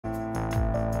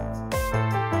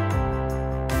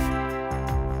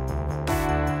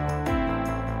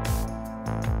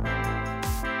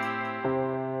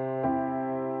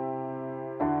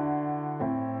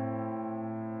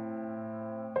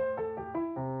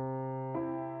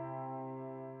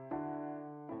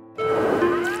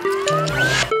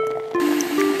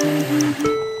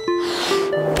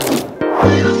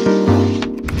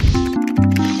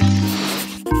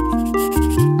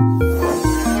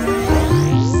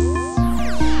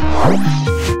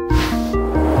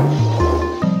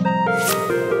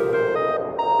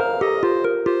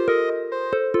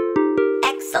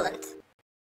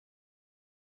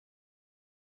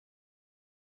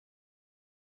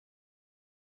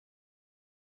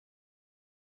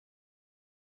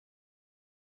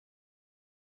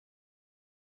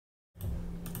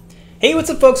Hey, what's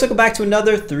up folks? Welcome back to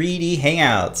another 3D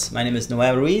Hangouts. My name is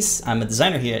Noel Ruiz. I'm a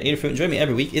designer here at Adafruit, and joining me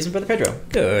every week is my brother Pedro.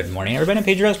 Good morning everybody, I'm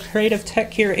Pedro's Creative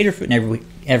Tech here at Adafruit, and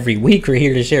every week we're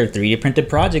here to share 3D printed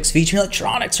projects featuring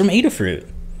electronics from Adafruit.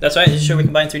 That's right, this show we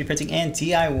combine 3D printing and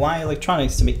DIY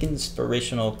electronics to make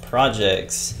inspirational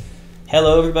projects.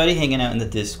 Hello everybody hanging out in the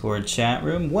Discord chat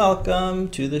room. Welcome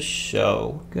to the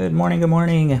show. Good morning, good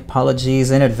morning. Apologies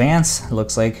in advance.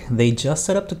 Looks like they just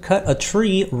set up to cut a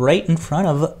tree right in front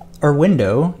of our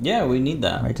window. Yeah, we need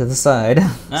that. Right to the side.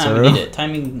 We need it.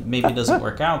 Timing maybe doesn't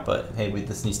work out, but hey,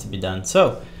 this needs to be done.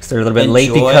 So they're a little bit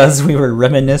late because we were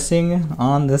reminiscing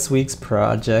on this week's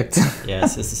project.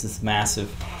 Yes, this is this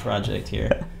massive project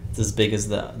here. It's as big as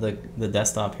the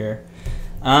desktop here.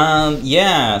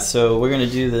 Yeah, so we're gonna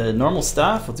do the normal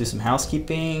stuff. We'll do some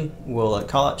housekeeping. We'll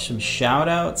call out some shout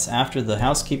outs after the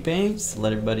housekeeping, just to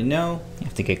let everybody know. You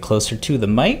have to get closer to the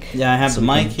mic. Yeah, I have the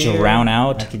mic here. Drown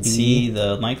out. I can see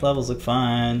the mic levels look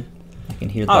fine. I can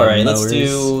hear the Alright, mowers. let's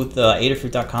do the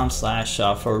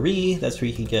adafruit.com/free. That's where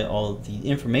you can get all the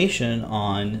information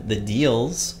on the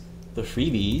deals, the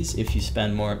freebies. If you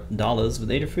spend more dollars with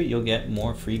Adafruit, you'll get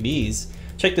more freebies.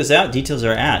 Check this out. Details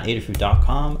are at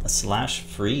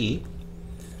adafruit.com/free.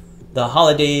 The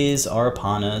holidays are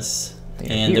upon us,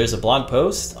 and there's a blog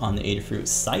post on the Adafruit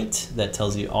site that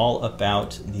tells you all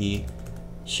about the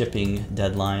shipping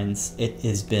deadlines. It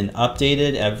has been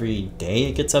updated every day.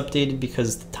 It gets updated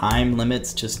because the time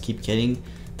limits just keep getting,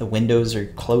 the windows are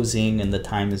closing and the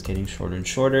time is getting shorter and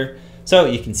shorter. So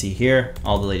you can see here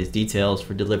all the latest details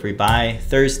for delivery by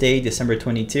Thursday, December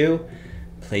 22.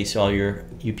 Place all your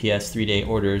UPS 3-day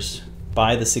orders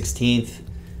by the 16th,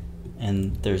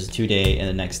 and there's a 2-day and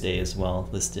the next day as well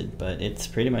listed, but it's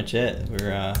pretty much it.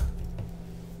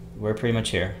 We're pretty much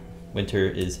here. Winter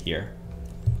is here.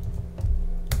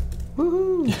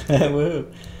 Woohoo!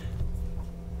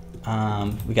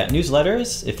 Woohoo! We got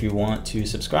newsletters. If you want to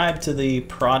subscribe to the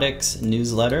products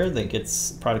newsletter that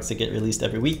gets products that get released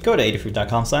every week, go to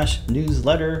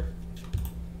adafruit.com/newsletter.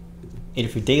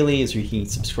 Adafruit Daily is where you can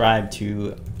subscribe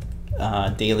to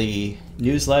daily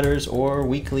newsletters or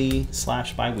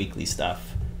weekly/bi-weekly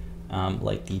stuff,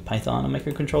 like the Python and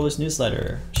microcontrollers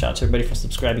newsletter. Shout out to everybody for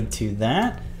subscribing to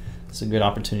that. It's a good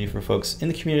opportunity for folks in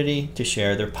the community to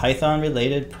share their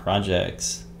Python-related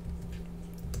projects.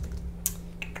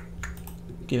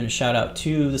 Giving a shout out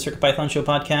to the CircuitPython Show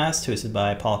podcast, hosted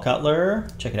by Paul Cutler.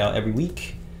 Check it out every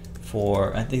week.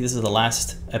 I think this is the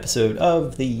last episode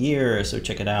of the year, so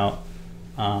check it out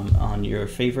on your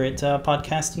favorite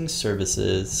podcasting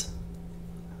services.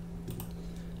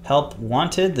 Help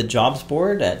Wanted, the jobs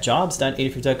board at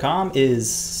jobs.adafruit.com is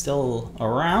still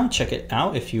around. Check it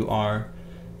out if you are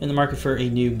in the market for a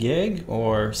new gig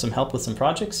or some help with some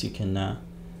projects. You can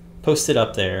post it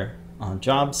up there on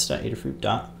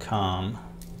jobs.adafruit.com.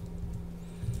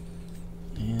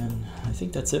 And I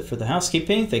think that's it for the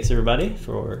housekeeping. Thanks everybody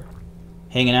for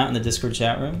hanging out in the Discord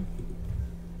chat room.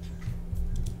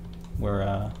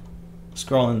 We're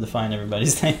scrolling to find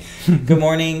everybody's name. Good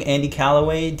morning, Andy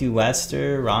Calloway, Du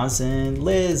Wester, Rosin,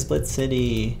 Liz, Blitz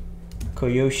City,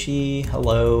 Koyoshi.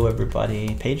 Hello,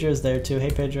 everybody. Pedro's there too. Hey,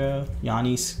 Pedro.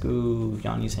 Yanni Scoo.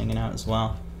 Yanni's hanging out as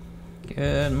well.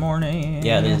 Good morning.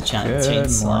 Yeah, there's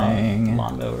chainsaw,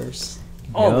 lawnmowers.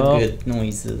 All the good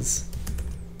noises.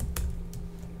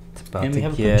 It's about and to we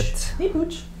have get... a pooch. Hey,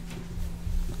 pooch.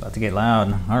 About to get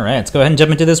loud. All right, let's go ahead and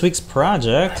jump into this week's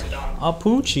project. A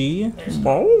poochie.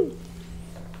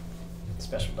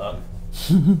 Special dog.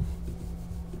 Who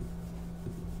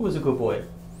was a good boy?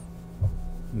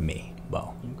 Me.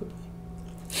 Well. Good boy.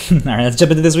 All right, let's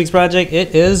jump into this week's project.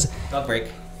 It is... Dog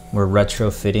break. We're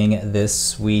retrofitting this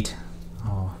sweet...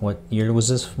 Oh, what year was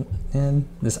this in?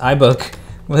 This iBook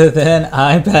with an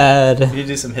iPad. You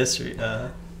do some history,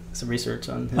 some research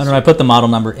on history. I don't know, I put the model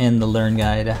number in the Learn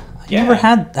Guide. I never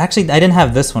had... Actually, I didn't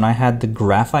have this one. I had the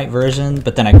graphite version,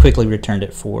 but then I quickly returned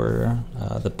it for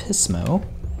the Pismo.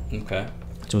 Okay.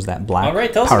 Which was that black. All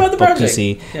right, tell us about the project.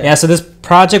 PC. Yeah, so this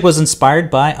project was inspired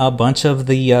by a bunch of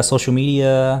the social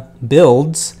media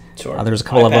builds. Sure. There was a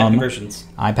couple of them.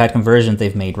 iPad conversions.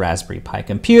 They've made Raspberry Pi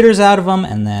computers out of them,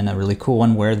 and then a really cool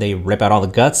one where they rip out all the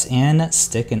guts and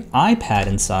stick an iPad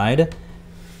inside.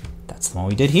 That's the one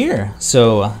we did here.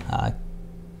 So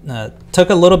took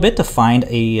a little bit to find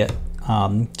a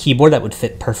keyboard that would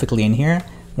fit perfectly in here.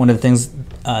 One of the things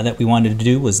that we wanted to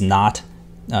do was not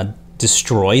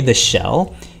destroy the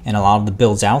shell, and a lot of the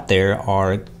builds out there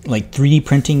are like 3D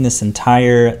printing this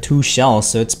entire 2 shells,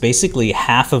 so it's basically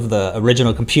half of the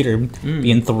original computer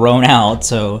being thrown out.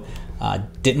 So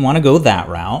didn't want to go that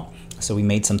route, so we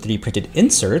made some 3D printed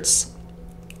inserts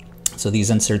So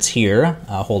these inserts here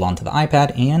hold on to the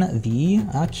iPad and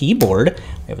the keyboard.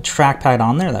 We have a trackpad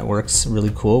on there that works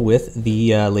really cool with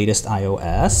the latest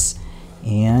iOS.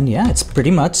 And yeah, it's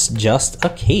pretty much just a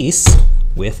case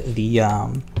with the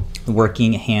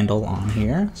working handle on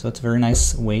here. So it's a very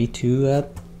nice way to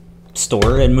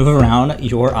store and move around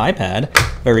your iPad.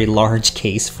 Very large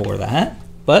case for that,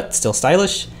 but still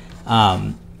stylish.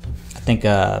 I think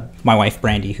my wife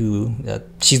Brandy, who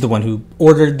she's the one who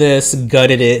ordered this,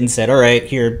 gutted it, and said, "All right,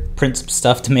 here, print some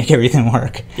stuff to make everything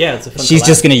work." Yeah, it's a fun She's collab.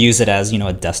 just gonna use it as, you know,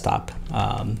 a desktop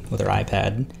with her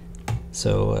iPad.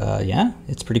 So yeah,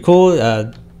 it's pretty cool.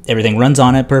 Everything runs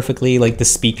on it perfectly. Like the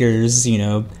speakers, you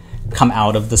know, come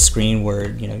out of the screen where,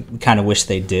 you know, we kind of wish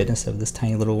they did instead of this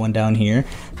tiny little one down here.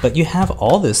 But you have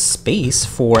all this space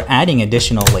for adding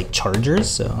additional like chargers.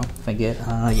 So if I get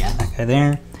yeah, that guy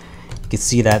there. You can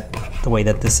see that the way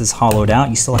that this is hollowed out,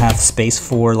 you still have space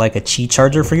for like a Qi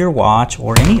charger for your watch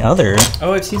or any other.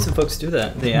 Oh, I've seen some folks do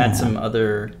that. They add some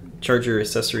other charger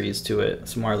accessories to it.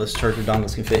 Some wireless charger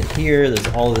dongles can fit here. There's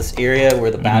all this area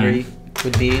where the battery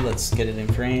would be. Let's get it in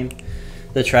frame.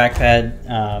 The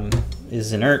trackpad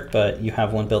is inert, but you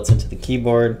have one built into the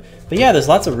keyboard. But yeah, there's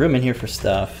lots of room in here for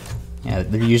stuff. Yeah,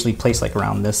 they're usually placed like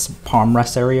around this palm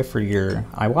rest area for your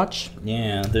iWatch.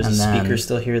 Yeah, there's a speaker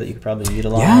still here that you could probably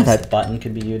utilize. Yeah, that button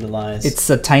could be utilized. It's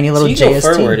a tiny little so you JST.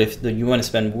 go forward if you want to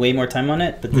spend way more time on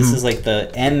it, but this is like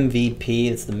the MVP.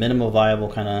 It's the minimal viable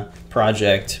kind of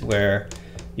project where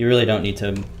you really don't need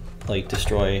to like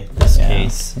destroy this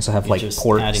case. You also have You're like just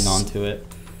ports adding on to it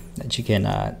that you can.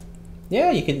 Yeah,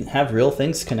 you can have real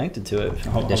things connected to it.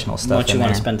 Additional stuff. How much you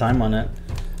want to spend time on it.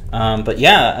 But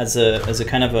yeah, as a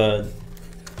kind of a,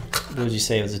 what would you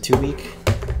say? It was a 2-week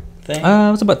thing.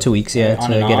 It was about 2 weeks, yeah, to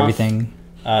get everything.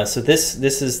 So this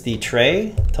is the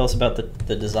tray. Tell us about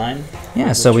the design.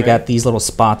 Yeah, so we got these little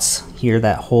spots here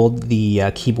that hold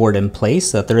the keyboard in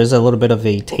place. That there is a little bit of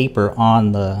a taper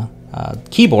on the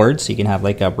keyboard, so you can have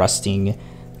like a resting,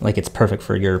 like it's perfect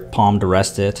for your palm to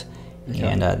rest it. Okay.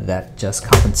 And that just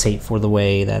compensate for the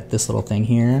way that this little thing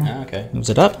here moves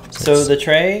it up. So the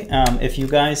tray, if you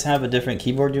guys have a different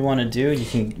keyboard you want to do, you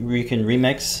can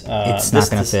remix. It's not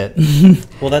going to fit.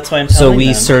 Well, that's why I'm telling So we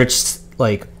them. searched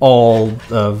like all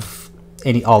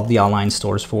the online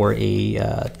stores for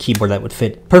a keyboard that would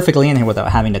fit perfectly in here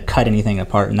without having to cut anything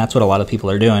apart, and that's what a lot of people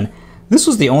are doing. This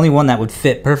was the only one that would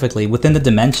fit perfectly within the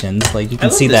dimensions. Like you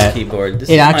can see that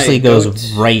it actually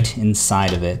goes right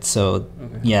inside of it. So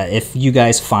yeah, if you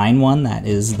guys find one that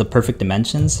is the perfect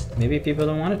dimensions, maybe people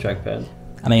don't want a trackpad.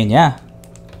 I mean, yeah,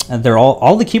 they're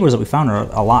all the keyboards that we found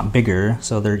are a lot bigger.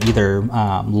 So they're either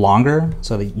longer,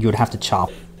 so that you would have to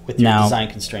chop. With your design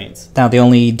constraints. Now the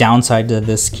only downside to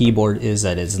this keyboard is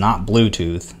that it's not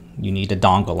Bluetooth. You need a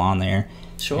dongle on there.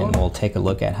 Sure. And we'll take a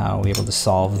look at how we're able to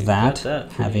solve that,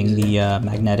 having the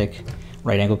magnetic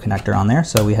right angle connector on there.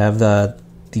 So we have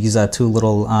these two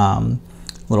little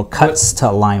cuts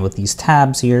to align with these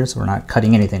tabs here, so we're not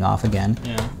cutting anything off again.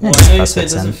 Yeah. Well, I know you said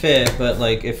it doesn't fit, but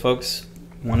like if folks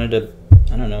wanted to,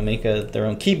 I don't know, make their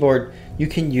own keyboard, you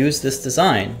can use this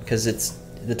design because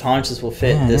the tolerances will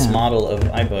fit this model of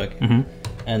iBook.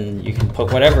 And you can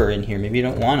put whatever in here. Maybe you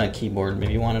don't want a keyboard.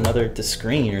 Maybe you want another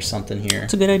screen or something here.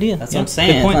 That's a good idea. That's what I'm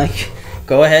saying. Like,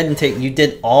 go ahead and you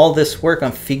did all this work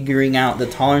on figuring out the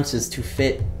tolerances to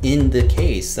fit in the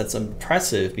case. That's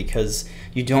impressive because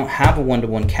you don't have a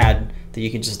one-to-one CAD that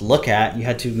you can just look at. You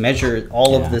had to measure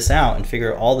all of this out and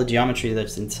figure out all the geometry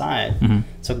that's inside.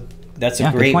 So that's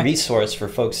a great resource for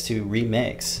folks to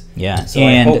remix. Yeah. So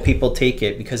I hope people take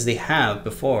it because they have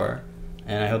before.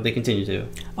 And I hope they continue to.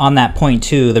 On that point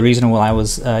too, the reason why I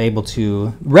was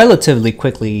relatively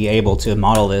quickly able to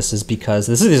model this is because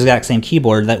this is the exact same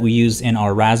keyboard that we use in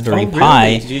our Raspberry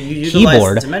Pi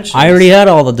keyboard. I already had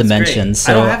all the dimensions.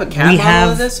 So I don't have a cap on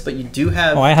all of this, but you do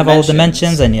have. Oh, I have all the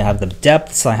dimensions, and you have the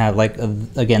depths. I have like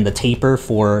again the taper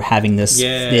for having this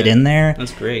fit in there.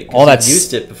 That's great. All that's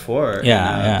used it before.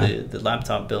 The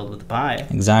laptop build with the Pi.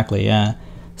 Exactly. Yeah.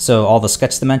 So all the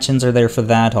sketch dimensions are there for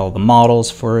that, all the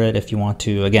models for it. If you want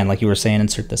to, again, like you were saying,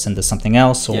 insert this into something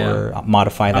else or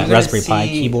modify that Raspberry Pi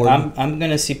keyboard. I'm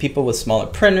going to see people with smaller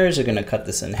printers are going to cut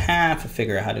this in half and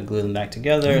figure out how to glue them back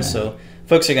together. Yeah. So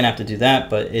folks are going to have to do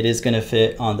that, but it is going to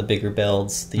fit on the bigger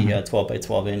builds, the 12 by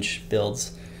 12 inch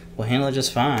builds. We'll handle it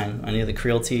just fine. Any of the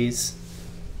Crealties,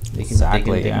 they can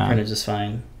print it just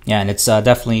fine. Yeah, and it's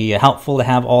definitely helpful to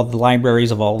have all the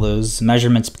libraries of all those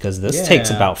measurements because this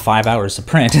takes about 5 hours to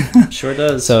print. Sure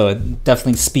does. So it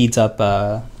definitely speeds up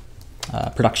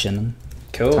production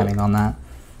timing on that.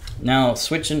 Now,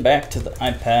 switching back to the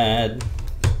iPad,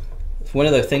 one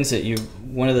of the things that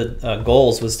one of the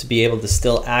goals was to be able to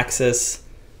still access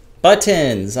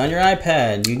Buttons on your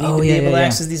iPad. You need to be able to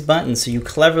access these buttons. So you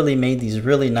cleverly made these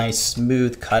really nice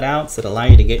smooth cutouts that allow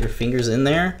you to get your fingers in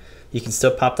there. You can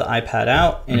still pop the iPad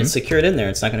out, and it's secured in there.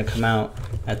 It's not going to come out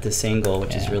at this angle,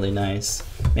 which is really nice.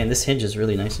 Man, this hinge is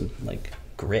really nice and like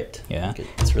gripped. Yeah. Like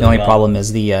it's really the only problem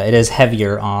is the it is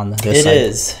heavier on this side. It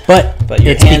is. But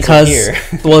your it's hands because are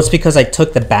here. well, it's because I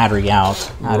took the battery out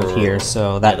of here,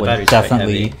 so that would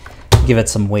definitely give it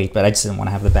some weight. But I just didn't want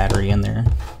to have the battery in there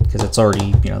because it's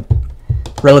already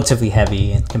relatively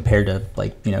heavy compared to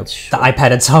like the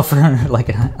iPad itself or like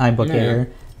an iBook Air.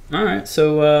 All right,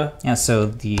 so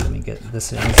so let me get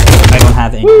this in. I don't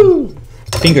have any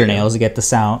fingernails to get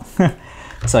this out.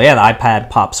 So yeah, the iPad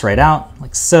pops right out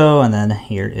like so, and then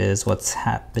here is what's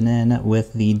happening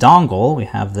with the dongle. We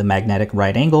have the magnetic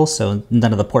right angle, so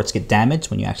none of the ports get damaged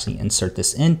when you actually insert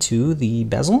this into the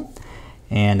bezel.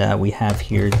 And we have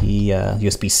here the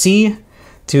USB-C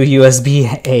to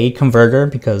USB-A converter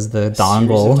because the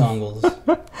dongle.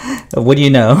 What do you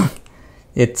know?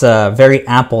 It's very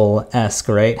Apple-esque,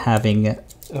 right? Having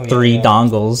three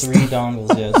dongles. 3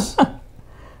 dongles, yes.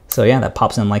 So yeah, that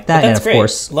pops in like that, and of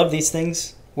course, love these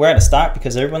things. We're out of stock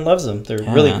because everyone loves them. They're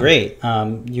really great.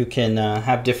 You can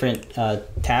have different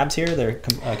tabs here. They're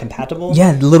compatible.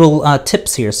 Yeah, little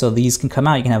tips here. So these can come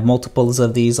out. You can have multiples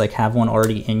of these. Like have one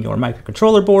already in your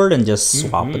microcontroller board and just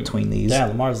swap between these. Yeah,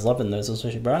 Lamar's loving those. So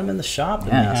she brought them in the shop,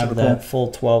 and they have that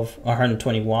full 12 or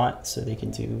 120 watt, so they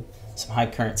can do some high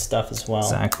current stuff as well.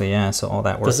 Exactly, yeah. So all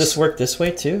that works. Does this work this way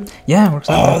too? Yeah, it works.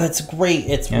 Oh, that's great.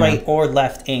 It's right or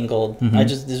left angled. I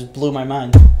just blew my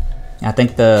mind. I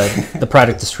think the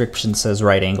product description says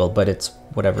right angled, but it's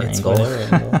whatever angle.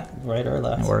 Whatever angle, right or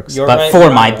left. It works. You're but right, for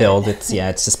my build, it's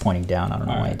just pointing down. I don't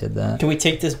know why I did that. Can we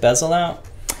take this bezel out?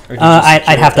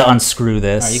 I'd have to unscrew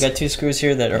this. You got 2 screws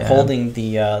here that are holding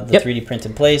the 3D print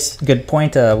in place. Good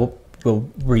point.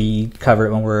 We'll recover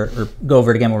it when or go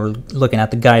over it again when we're looking at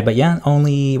the guide. But yeah,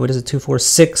 only, what is it, 2, 4,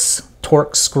 6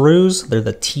 Torx screws. They're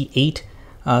the T8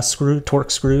 Torx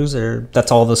screws.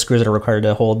 That's all the screws that are required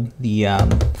to hold the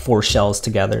 4 shells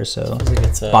together. So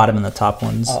like bottom and the top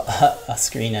ones. A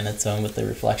screen on its own with the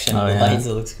reflection of the lights.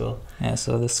 It looks cool. Yeah,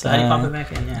 so this how do you pop it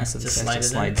back in? Yeah, so just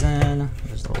slides in.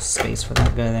 There's a little space for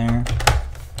that guy there.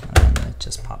 And it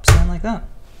just pops in like that.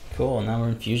 Cool, now we're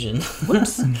in Fusion.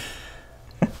 Whoops.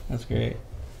 That's great.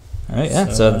 All right, yeah,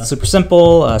 so it's super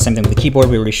simple. Same thing with the keyboard,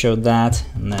 we already showed that.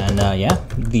 And then,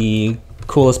 the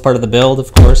coolest part of the build,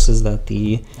 of course, is that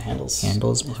the handles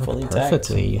work fully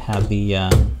perfectly. You have the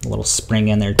little spring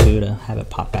in there, too, to have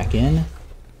it pop back in.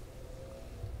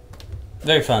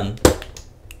 Very fun.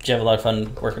 Did you have a lot of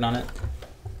fun working on it?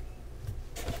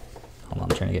 Hold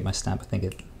on, I'm trying to get my snap. I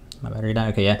think my battery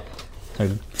died. Okay, yeah. So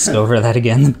let's go over that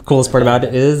again. The coolest part about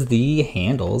it is the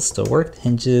handles still work, the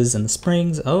hinges and the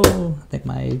springs. Oh, I think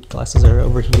my glasses are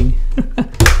overheating. All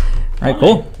right,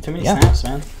 cool. Too many snaps,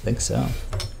 man. I think so. All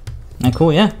right,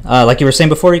 cool, yeah. Like you were saying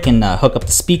before, you can hook up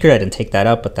the speaker. I didn't take that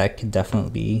up, but that could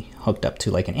definitely be hooked up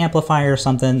to like an amplifier or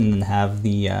something, and then have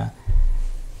the,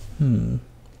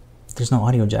 there's no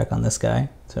audio jack on this guy.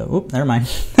 So, oop, never mind.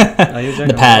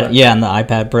 The pad, yeah, and the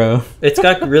iPad Pro. It's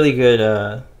got really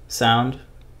good sound.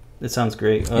 It sounds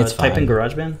great. It's type in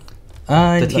GarageBand.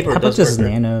 The keyboard does work.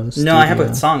 Nano Studio. No, I have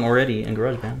a song already in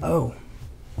GarageBand. Oh.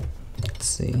 Let's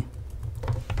see.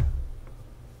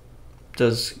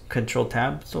 Does Control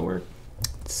Tab still work?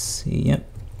 Let's see, yep.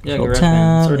 Yeah, Control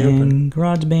GarageBand. It's already open.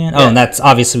 GarageBand. Oh, and that's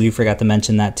obviously, we forgot to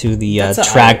mention that too. The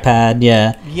trackpad,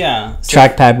 Yeah. So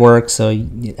trackpad works, so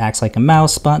it acts like a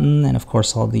mouse button, and of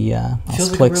course all the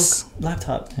feels clicks. Like a real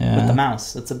laptop with the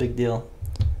mouse. That's a big deal.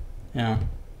 Yeah.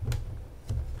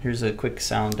 Here's a quick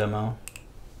sound demo.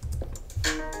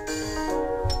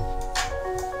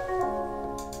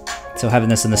 So having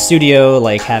this in the studio,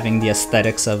 like having the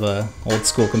aesthetics of a old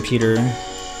school computer,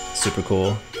 super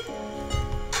cool.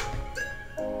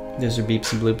 Those are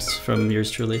beeps and bloops from yours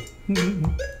truly.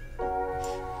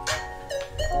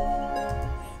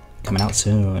 Coming out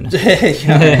soon.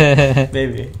 Yeah,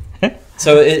 maybe.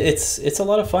 So it's a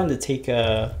lot of fun to take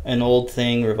an old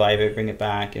thing, revive it, bring it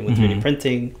back, and with 3D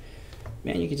printing,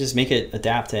 man, you can just make it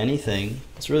adapt to anything.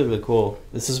 It's really, really cool.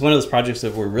 This is one of those projects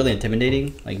that were really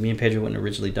intimidating. Like, me and Pedro wouldn't have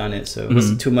originally done it, so it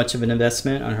wasn't too much of an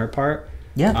investment on her part.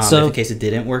 Yeah. So in case it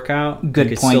didn't work out,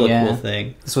 good it's point. Still a cool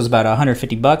thing. This was about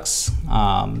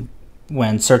 $150.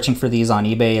 When searching for these on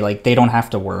eBay, like, they don't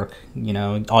have to work. You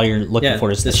know, all you're looking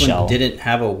for is the shell. This one didn't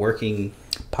have a working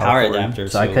power adapter,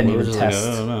 so I couldn't even test.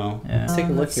 Like, I don't know. Yeah. Let's take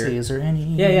a look here. See, is there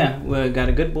any? Yeah. We got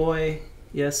a good boy.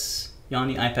 Yes.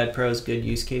 Yanni iPad Pro's good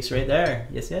use case right there.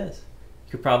 Yes. You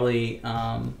could probably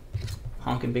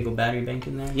honk a big old battery bank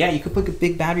in there. Yeah, you could put a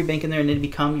big battery bank in there and it'd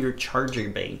become your charger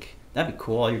bank. That'd be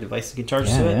cool. All your devices can charge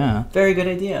Yeah, to it. yeah. Very good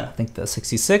idea. I think the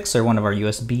 66 or one of our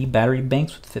USB battery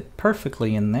banks would fit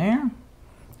perfectly in there.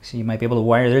 So you might be able to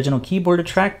wire the original keyboard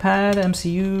to trackpad,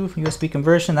 MCU, USB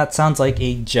conversion. That sounds like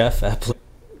a Jeff application.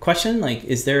 Question, like,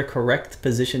 is there a correct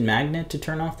position magnet to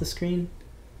turn off the screen?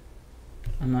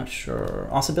 I'm not sure.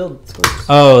 Also build scores.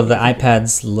 Oh, the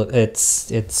iPad's,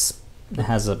 it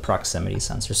has a proximity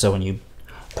sensor. So when you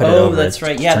put it over, that's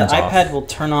right. Yeah, the iPad will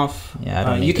turn off. Yeah, I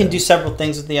don't you can do several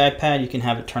things with the iPad. You can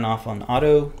have it turn off on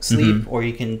auto sleep, or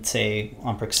you can say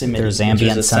on proximity. There's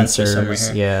ambient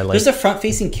sensors. Yeah, there's a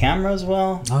front-facing camera as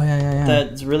well. Oh yeah.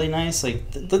 That's really nice. Like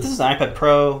this is an iPad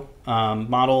Pro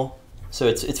model, so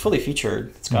it's fully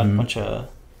featured. It's got a bunch of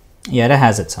it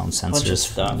has its own sensors. Bunch of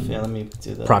stuff. Yeah, let me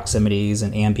do the proximities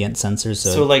and ambient sensors.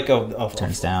 So like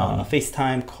turns down a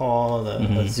FaceTime call,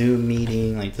 a Zoom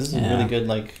meeting. Like this is a really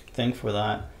good thing for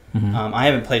that. I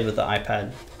haven't played with the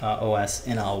iPad OS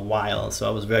in a while, so I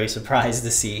was very surprised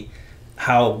to see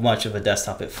how much of a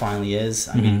desktop it finally is.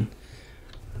 I mean,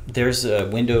 there's a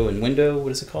window in window.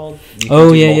 What is it called? You can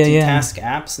do multitask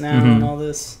apps now and all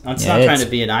this. It's not trying to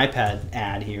be an iPad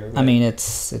ad here. I mean,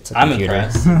 it's a computer. I'm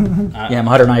impressed. Yeah,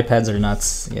 modern iPads are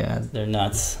nuts. Yeah, they're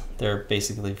nuts. They're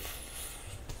basically.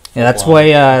 Yeah, that's why.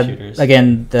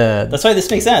 Again, that's why this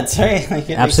makes sense, right? Like,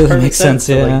 it absolutely makes sense.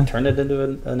 To, like, turn it into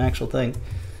an actual thing.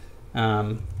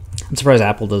 I'm surprised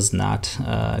Apple does not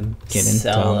get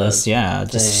into all this. Yeah,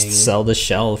 just sell the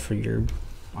shell for your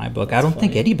iBook. I don't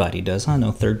think anybody does. I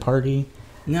know third party.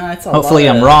 No, it's a hopefully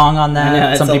I'm wrong on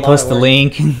that. Somebody post the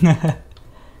link.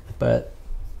 But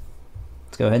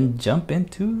let's go ahead and jump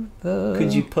into the.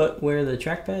 Could you put where the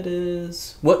trackpad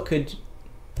is? What could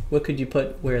you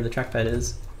put where the trackpad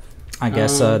is? I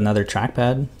guess another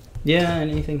trackpad. Yeah,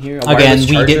 anything here. Again,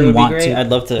 we didn't want to. I'd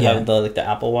love to have the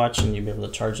Apple Watch and you'd be able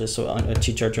to charge this. So a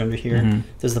Qi charger under here.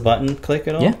 Does the button click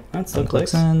at all? Yeah, that still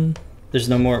clicks. In. There's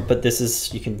no more, but this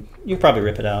is you probably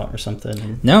rip it out or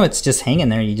something. No, it's just hanging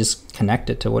there. You just connect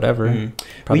it to whatever.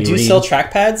 We do sell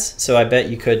trackpads, so I bet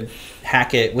you could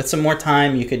hack it with some more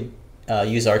time. You could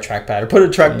use our trackpad or put a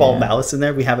trackball mouse in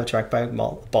there. We have a trackpad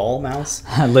ball mouse.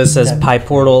 Liz says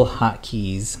PyPortal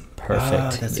hotkeys.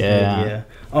 Perfect. That's a good idea.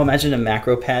 Oh, imagine a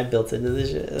macro pad built into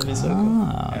this shit. That'd be so cool.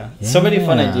 Yeah. So many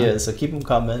fun ideas. So keep them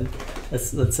coming.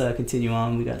 Let's continue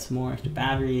on. We got some more extra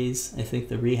batteries. I think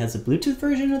the Re has a Bluetooth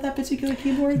version of that particular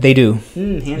keyboard. They do.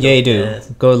 Yeah, they do.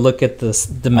 Go look at the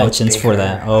dimensions for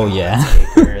that. Oh yeah.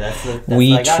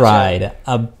 We tried.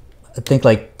 I think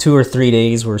like 2 or 3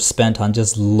 days were spent on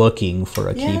just looking for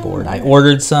a keyboard. I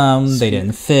ordered some, they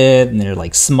didn't fit, and they're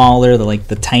like smaller. They're like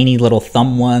the tiny little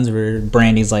thumb ones where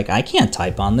Brandy's like, I can't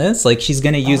type on this. Like she's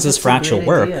gonna use this for actual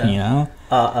work, you know?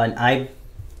 An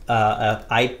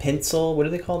iPencil, what are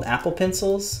they called? Apple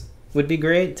pencils would be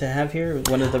great to have here.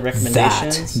 One of the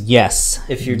recommendations. That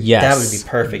would be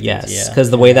perfect. Yes,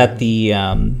 because the way that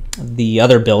the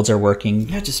other builds are working.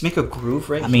 Yeah, just make a groove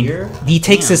here. I mean, he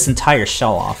takes this entire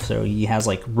shell off, so he has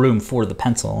like room for the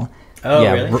pencil. Oh,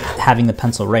 really? Having the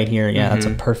pencil right here, yeah, that's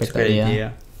a perfect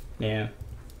idea. Yeah.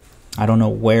 I don't know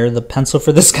where the pencil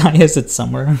for this guy is. It's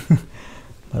somewhere.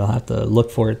 But I'll have to look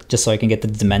for it just so I can get the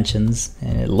dimensions.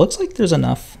 And it looks like there's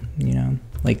enough, you know,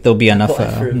 like there'll be enough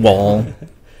wall.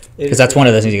 Because that's one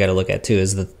of the things you got to look at too,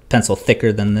 is the pencil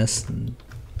thicker than this?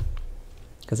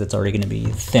 Because it's already going to be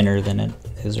thinner than it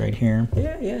is right here.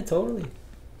 Yeah, totally.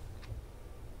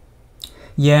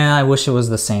 Yeah, I wish it was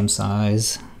the same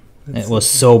size. It was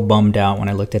so bummed out when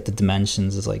I looked at the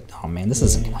dimensions. It's like, oh man, this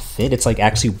isn't going to fit. It's like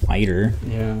actually wider.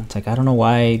 Yeah. It's like, I don't know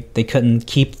why they couldn't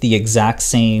keep the exact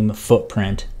same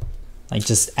footprint. Like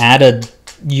just add a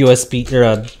USB or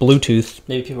a Bluetooth.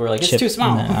 Maybe people were like, it's too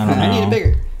small. I don't know. I need it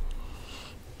bigger.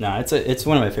 No, it's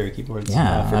one of my favorite keyboards.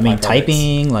 Yeah, I mean,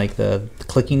 typing, like the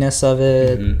clickiness of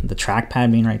it, the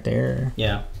trackpad being right there.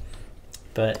 Yeah.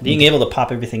 But being able to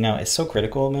pop everything out is so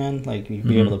critical, man. Like, you'd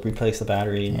be able to replace the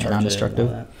battery and charge non-destructive. it and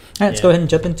all that. All right, let's go ahead and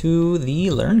jump into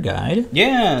the Learn Guide.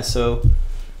 Yeah, so...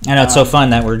 I know it's so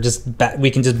fun that we're just we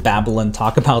can just babble and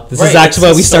talk about this. Is actually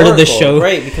why we started this show,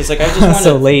 right? Because like I just want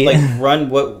to like run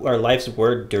what our lives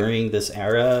were during this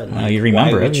era, and like, you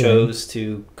remember why we chose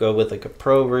to go with like a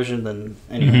pro version. Then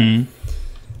anyway,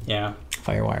 yeah,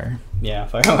 Firewire. Yeah,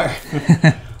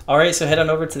 Firewire. All right, so head on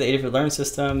over to the Adafruit Learn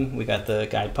system. We got the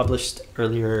guide published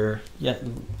earlier,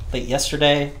 late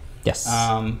yesterday. Yes.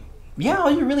 Yeah,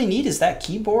 all you really need is that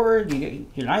keyboard,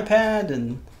 your iPad,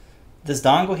 and this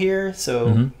dongle here.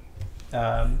 So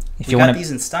if you got these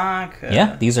in stock,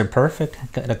 yeah, these are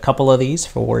perfect. Got a couple of these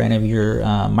for any of your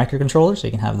microcontrollers, so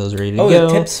you can have those ready to go. The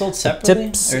tips sold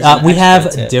separately? Tips, we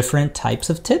have different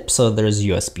types of tips. So there's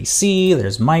USB-C,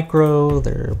 there's micro,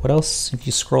 what else? If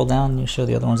you scroll down, you show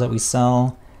the other ones that we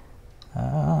sell.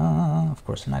 Of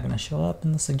course, they're not going to show up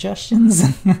in the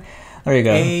suggestions. There you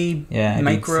go. A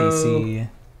micro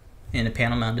and a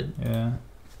panel mounted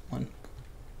one.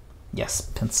 Yes,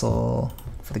 pencil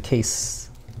for the case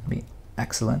would be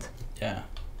excellent. Yeah,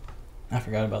 I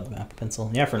forgot about the Apple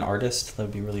Pencil. Yeah, for an artist, that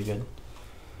would be really good.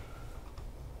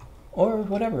 Or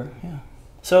whatever, yeah.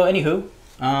 So, anywho.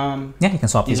 Yeah, you can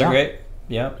swap these out. These are great.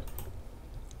 Yep.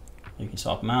 You can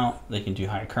swap them out. They can do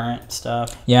high current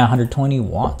stuff. Yeah, 120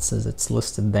 watts as it's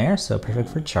listed there, so perfect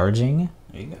for charging.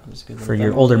 There you go. That's good for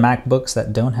your older MacBooks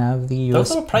that don't have the USB.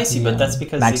 Those are a little pricey, but that's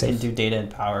because they can do data and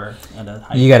power at a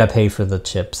high. You got to pay for the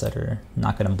chips that are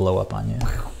not going to blow up on you.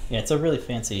 Yeah, it's a really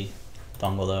fancy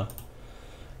dongle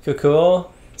though.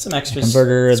 Cool. Some extra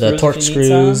converter, the torque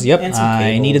screws. Yep,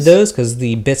 I needed those because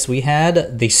the bits we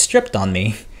had, they stripped on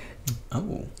me.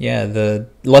 Oh. Yeah,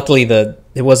 luckily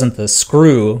it wasn't the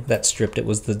screw that stripped, it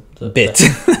was the bit.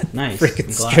 Nice.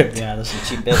 Freaking stripped. Yeah, those are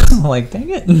cheap bits. I'm like, dang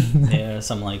it. Yeah,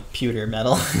 some like pewter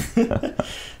metal.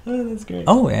 Oh, that's great.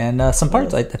 Oh, and some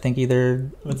parts. I think either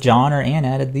John or Ann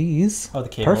added these. Oh, the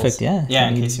cables. Perfect, yeah. Yeah,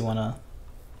 in case you want to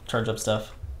charge up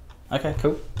stuff. Okay,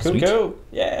 cool. Cool.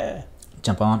 Yeah.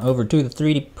 Jump on over to the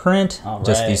 3D print. All right.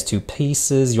 Just these two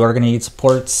pieces. You are going to need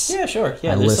supports. Yeah, sure.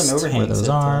 Yeah, there's some overhangs. Where those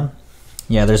are.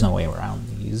 Yeah, there's no way around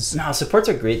these. No, supports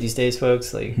are great these days,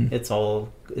 folks. Like it's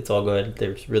all good.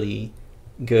 There's really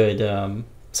good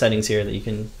settings here that you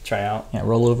can try out. Yeah,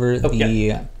 roll over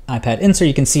the iPad insert.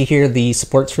 You can see here the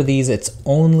supports for these. It's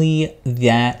only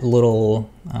that little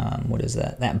what is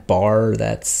that? That bar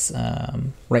that's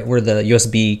right where the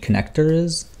USB connector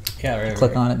is. Yeah, right.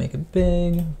 Click on it, make it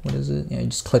big. What is it? Yeah, you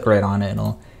just click right on it, and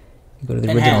it'll go to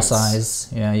the original size.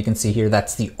 Yeah, you can see here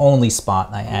that's the only spot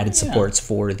I added supports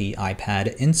for the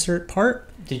iPad insert part.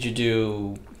 Did you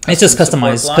do? It's just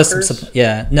customized,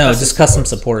 custom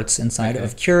supports inside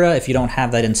of Cura. If you don't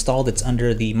have that installed, it's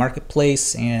under the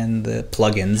marketplace and the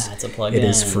plugins. It's a plugin. It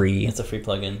is free. It's a free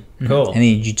plugin. Cool. And then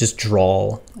you just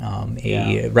draw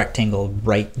a rectangle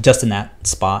right just in that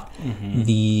spot.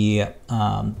 The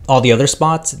all the other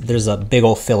spots, there's a big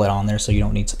old fillet on there, so you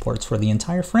don't need supports for the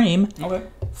entire frame. Okay.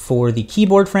 For the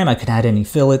keyboard frame, I could add any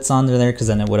fillets on there because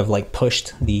then it would have like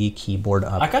pushed the keyboard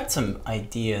up. I got some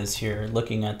ideas here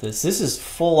looking at this. This is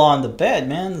full on the bed,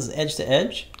 man. This is edge to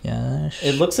edge. Yeah.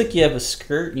 It looks like you have a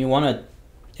skirt and you want to,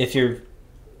 if you're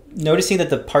noticing that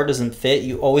the part doesn't fit,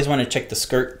 you always want to check the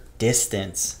skirt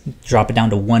distance. Drop it down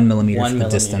to 1 millimeter for the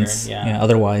distance. Yeah.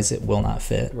 Otherwise, it will not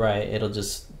fit. Right. It'll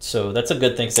just, so that's a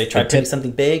good thing. So I tried putting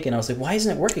something big and I was like, why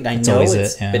isn't it working? I it's know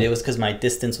it's, but it was because my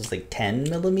distance was like 10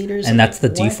 millimeters. And that's the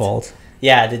default.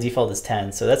 Yeah, the default is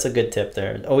 10. So that's a good tip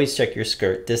there. Always check your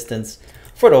skirt distance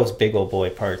for those big old boy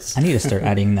parts. I need to start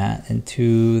adding that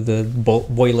into the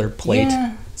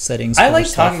boilerplate settings. I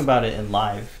like talking about it in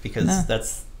live because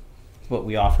that's what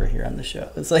we offer here on the show.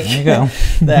 It's like there you go.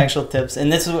 The actual tips.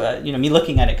 And this is, me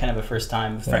looking at it kind of a first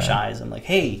time with fresh eyes. I'm like,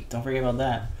 hey, don't forget about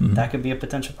that. That could be a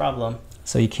potential problem.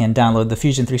 So you can download the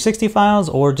Fusion 360 files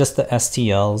or just the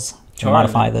STLs to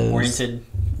modify those. Oriented,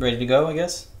 ready to go, I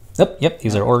guess? Yep.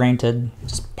 These are oriented.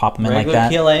 Just pop them in like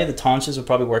that. PLA, the taunches would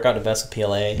probably work out the best with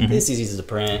PLA. It's easy to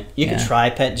print. You can try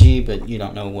PETG, but you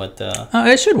don't know what the...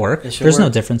 it should work. There's no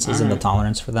differences in the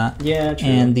tolerance for that. Yeah, true.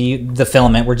 And the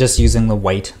filament, we're just using the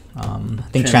white. I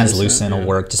think translucent will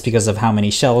work just because of how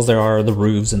many shells there are, the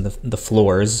roofs and the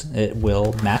floors. It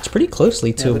will match pretty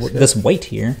closely to this white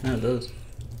here. Yeah, it does.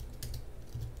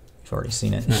 You've already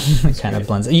seen it. It kind of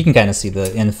blends. You can kind of see the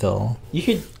infill. You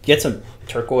could get some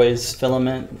turquoise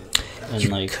filament and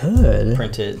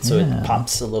print it so it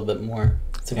pops a little bit more.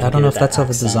 I don't know if that's how the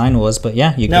design was, but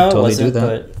yeah, you could totally do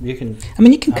that. But you can. I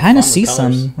mean, you can kind of see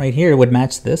some right here. It would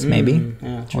match this maybe.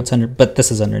 Yeah, what's under? But this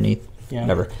is underneath. Yeah.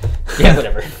 Whatever. Yeah,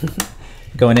 whatever.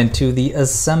 Going into the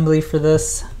assembly for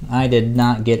this, I did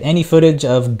not get any footage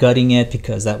of gutting it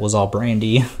because that was all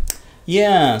brandy.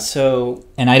 Yeah, so...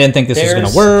 And I didn't think this was going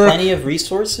to work. There's plenty of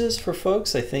resources for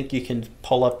folks. I think you can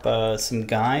pull up some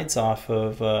guides off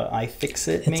of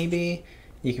iFixit, maybe.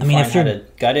 You can find how to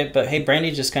gut it. But hey,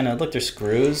 Brandy just kind of... Look, there's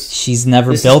screws. She's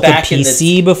never built a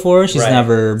PC before. She's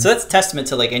never... So that's a testament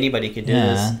to, anybody can do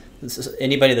this. This is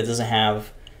anybody that doesn't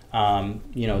have,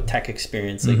 tech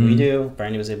experience like we do.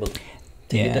 Brandy was able to...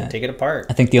 Take it apart.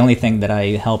 I think the only thing that I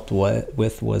helped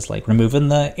with was removing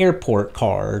the airport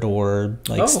card or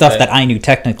stuff that I knew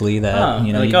technically that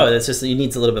it's just it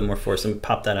needs a little bit more force and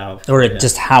pop that out. Or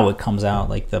just how it comes out,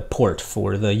 like the port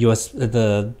for the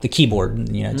the keyboard,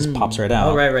 it just pops right out.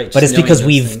 Oh, right. But it's because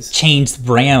we've changed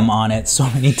RAM on it so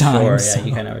many times. Sure, yeah,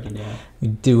 you kind of already know. We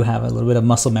do have a little bit of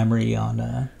muscle memory on.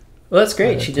 Well, that's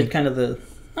great. She did kind of the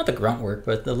not the grunt work,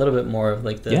 but a little bit more of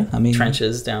like the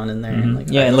trenches down in there. And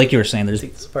like, and like you were saying, there's,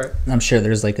 take this apart. I'm sure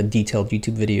there's like a detailed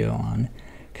YouTube video on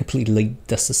completely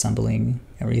disassembling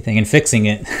everything and fixing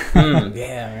it.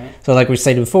 Yeah, right. So like we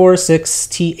said before, 6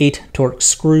 T8 Torx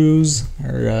screws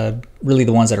are really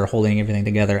the ones that are holding everything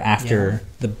together after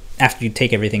after you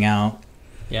take everything out.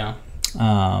 Yeah.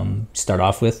 Start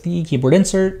off with the keyboard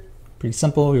insert. Pretty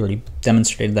simple. We already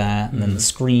demonstrated that. And then the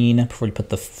screen before you put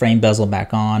the frame bezel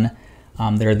back on.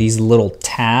 There are these little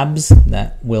tabs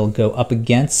that will go up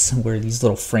against where these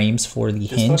little frames for the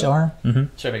hinge are.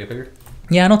 Should I make it bigger?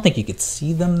 Yeah, I don't think you could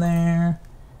see them there.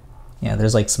 Yeah,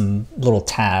 there's like some little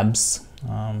tabs. I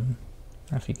don't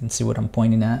know if you can see what I'm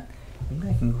pointing at. Maybe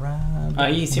I can grab. Oh,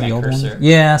 you see my cursor.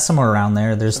 Yeah, somewhere around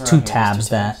there. There's two tabs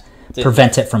that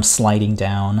prevent it from sliding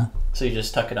down. So you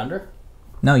just tuck it under?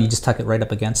 No, you just tuck it right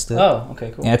up against it. Oh,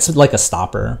 okay, cool. Yeah, it's like a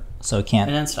stopper, so it can't.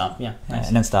 And then stop, yeah. Nice.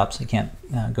 And then stop, so you can't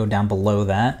go down below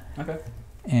that. Okay.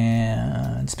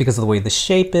 And just because of the way the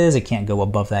shape is, it can't go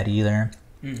above that either.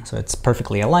 So it's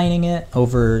perfectly aligning it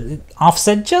over,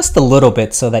 offset just a little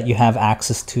bit so that you have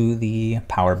access to the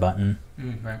power button.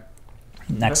 Right.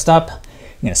 Next up,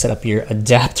 you're gonna set up your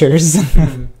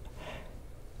adapters.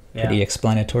 Pretty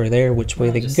explanatory there, which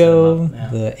way they go.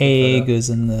 The A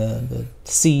goes in the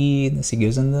C, the C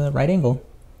goes in the right angle.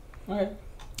 Okay.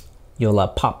 You'll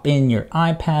pop in your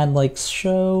iPad like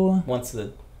so. Once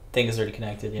the thing is already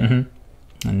connected, yeah.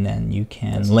 And then you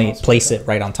can place it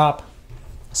right on top,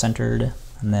 centered,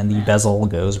 and then the bezel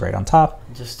goes right on top.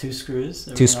 Just 2 screws.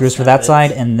 Two screws for that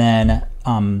side, and then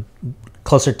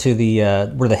closer to the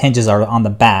where the hinges are on the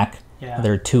back,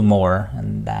 there are 2 more,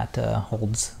 and that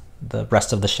holds the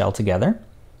rest of the shell together.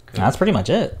 That's pretty much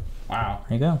it. Wow.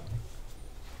 There you go.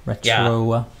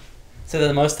 Retro. Yeah. So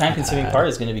the most time-consuming part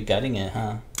is going to be gutting it,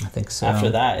 huh? I think so.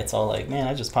 After that, it's all like, man,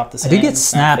 I just popped this in. I did get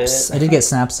snaps. I did get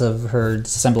snaps of her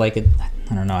disassembling it.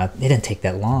 I don't know. It didn't take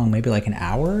that long. Maybe like an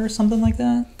hour or something like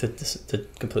that. To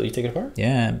completely take it apart?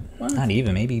 Yeah. What? Not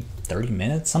even. Maybe 30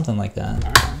 minutes, something like that.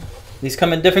 These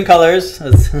come in different colors.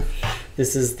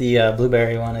 This is the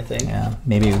blueberry one, I think. Yeah,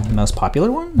 maybe the most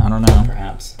popular one. I don't know.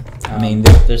 Perhaps. I mean,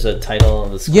 there's a title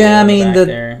of the school. Yeah, I mean,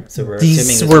 there, so we're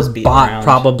these were bought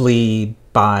probably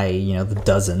by the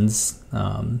dozens.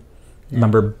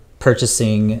 Remember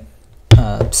purchasing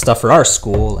stuff for our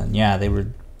school, and they were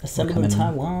assembled in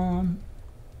Taiwan.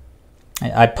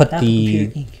 I put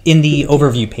in the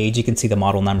overview page. You can see the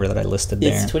model number that I listed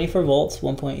there. It's 24 volts,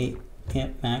 1.8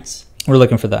 amp max. We're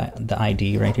looking for the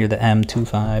ID right here, the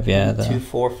M25, yeah. The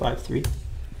 2453.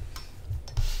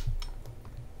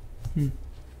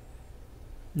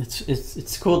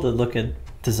 It's cool to look at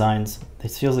designs. It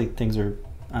feels like things are,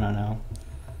 I don't know,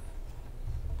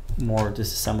 more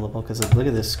disassemblable because look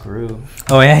at this screw.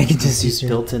 Oh yeah, you can just use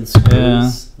built-in screws.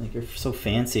 Yeah. Like you're so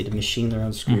fancy to machine their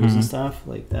own screws and stuff.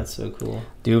 Like that's so cool.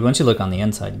 Dude, once you look on the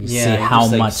inside, you see how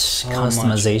much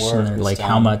customization or like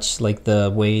how much like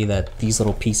the way that these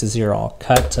little pieces here are all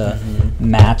cut to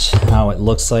match how it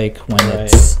looks like when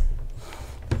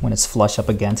it's flush up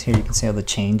against here. You can see how the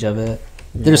change of it.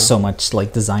 Yeah. There's so much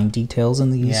like design details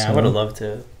in these. Yeah, I would have loved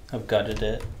to have gutted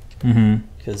it.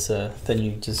 Because then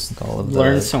you just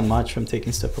learn so much from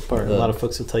taking stuff apart. A lot of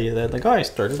folks will tell you that, like, oh, I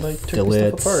started like taking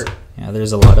stuff apart. Yeah,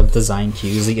 there's a lot of design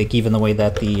cues, like even the way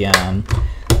that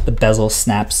the bezel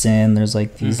snaps in. There's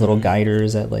like these little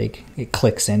guiders that like it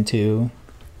clicks into.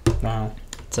 Wow,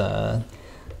 it's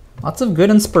lots of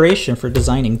good inspiration for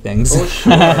designing things. Oh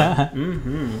sure.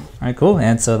 All right, cool.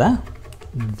 And so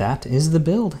that is the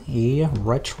build. A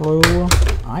retro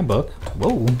iBook.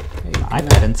 Whoa,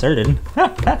 iPad inserted.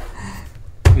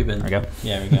 We've been, there we go.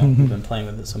 Yeah, we go. We've been playing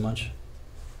with it so much,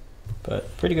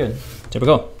 but pretty good.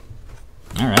 Typical.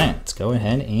 All right, let's go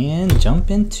ahead and jump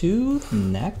into the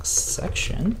next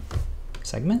segment.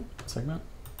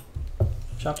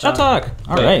 Shop talk.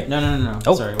 All right. No.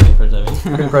 Oh, sorry. We're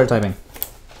prototyping. Prototyping.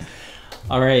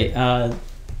 All right.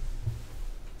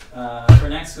 For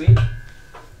next week.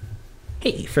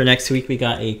 Hey, for next week we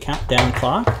got a countdown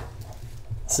clock.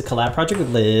 It's a collab project with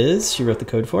Liz. She wrote the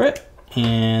code for it.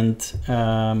 And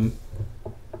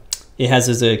it has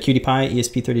as a QT Py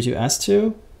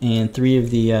ESP32S2 and 3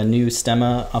 of the new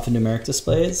Stemma alphanumeric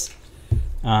displays.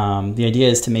 The idea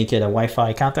is to make it a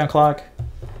Wi-Fi countdown clock.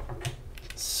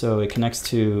 So it connects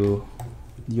to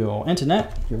your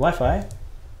internet, your Wi-Fi.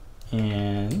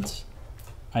 And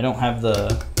I have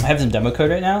some demo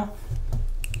code right now.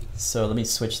 So let me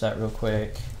switch that real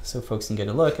quick so folks can get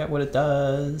a look at what it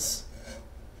does.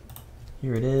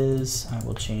 Here it is. I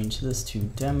will change this to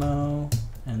demo,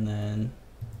 and then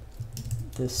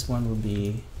this one will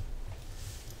be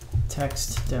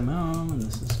text demo, and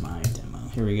this is my demo.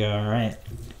 Here we go. All right.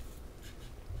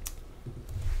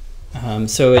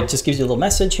 So it just gives you a little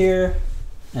message here,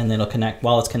 and then it'll connect.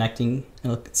 While it's connecting,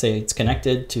 it'll say it's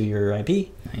connected to your IP.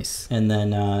 Nice. And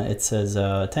then it says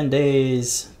 10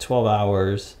 days, 12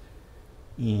 hours,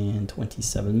 and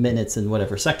 27 minutes and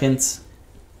whatever seconds.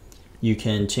 You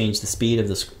can change the speed of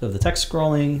the text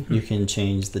scrolling. You can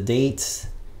change the date.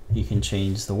 You can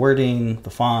change the wording,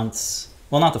 the fonts.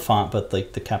 Well, not the font, but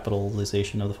like the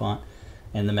capitalization of the font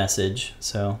and the message.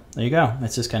 So there you go.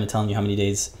 It's just kind of telling you how many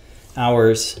days,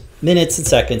 hours, minutes, and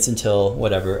seconds until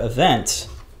whatever event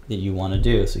that you want to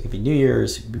do. So it could be New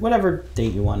Year's, it could be whatever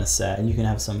date you want to set, and you can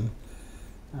have some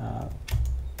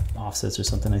offsets or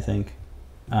something, I think.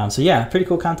 So yeah, pretty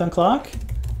cool countdown clock.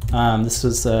 This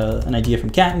was an idea from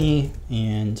Kattni,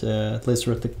 and Liz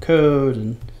wrote the code,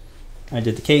 and I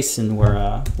did the case, and we're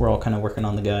all kind of working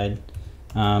on the guide.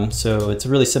 So it's a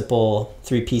really simple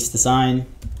 3-piece design.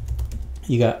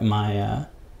 You got my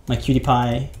my Cutie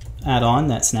Pie add-on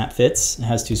that snap fits. It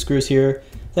has 2 screws here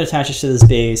that attaches to this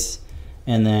base,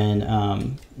 and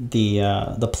then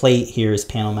the plate here is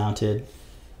panel mounted.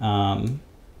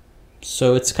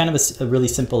 So it's kind of a really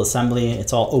simple assembly.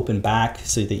 It's all open back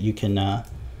so that you can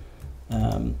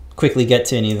quickly get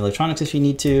to any of the electronics if you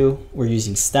need to. We're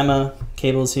using stemma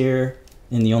cables here,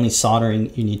 and the only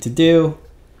soldering you need to do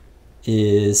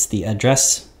is the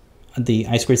address, the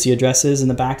I2C addresses in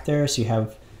the back there. So you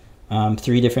have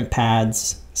 3 different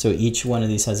pads. So each one of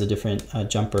these has a different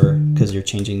jumper because you're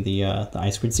changing the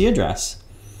I2C address.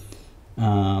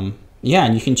 Yeah,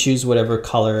 and you can choose whatever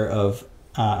color of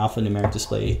alphanumeric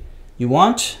display you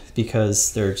want,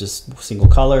 because they're just single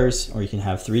colors, or you can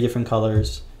have 3 different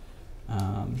colors.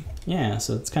 Yeah,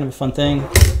 so it's kind of a fun thing.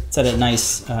 It's at a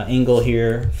nice angle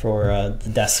here for the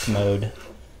desk mode.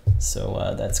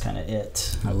 So that's kind of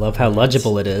it. I love how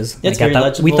legible it is. It's very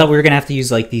legible. We thought we were gonna have to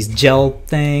use like these gel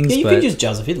things. Yeah, you but could use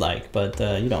gels if you'd like, but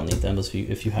you don't need them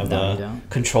if you have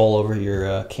control over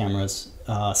your camera's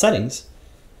settings.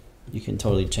 You can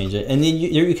totally change it, and then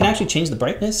you can actually change the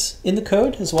brightness in the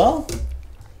code as well,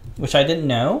 which I didn't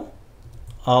know.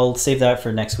 I'll save that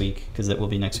for next week because it will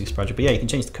be next week's project. But yeah, you can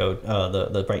change the code,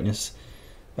 the brightness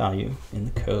value in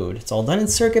the code. It's all done in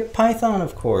CircuitPython,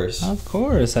 of course. Of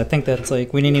course. I think that's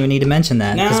like, we didn't even need to mention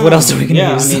that, because what else are we going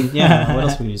to use? I mean, yeah, what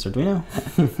else we use? Arduino?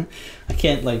 I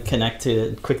can't like connect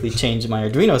to quickly change my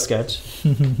Arduino sketch.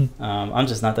 I'm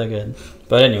just not that good.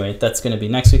 But anyway, that's going to be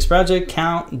next week's project.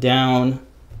 Countdown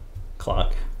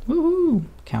clock. Woohoo!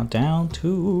 Countdown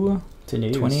to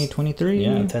news. 2023.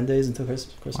 Yeah, 10 days until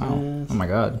Christmas. Wow. Oh my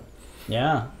god.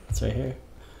 Yeah, it's right here.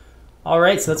 All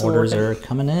right, so that's orders are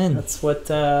coming in. That's what.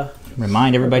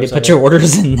 Remind everybody to put your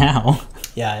orders in now.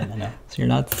 Yeah, I know. So you're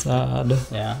not sad.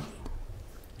 Yeah.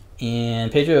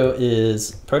 And Pedro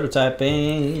is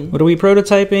prototyping. What are we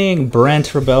prototyping?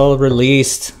 Brent Rebel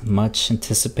released much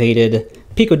anticipated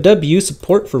Pico W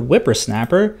support for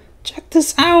Whippersnapper. Check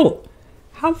this out.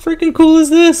 How freaking cool is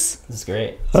this? This is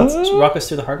great. So let's walk us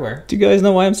through the hardware. Do you guys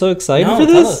know why I'm so excited for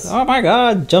this? Oh my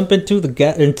god! Jump into the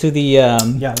yeah,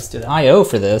 let's do that. I/O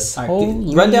for this. Right,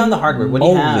 run down the hardware. What do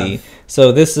you have?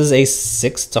 So this is a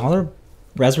 $6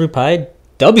 Raspberry Pi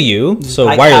W, so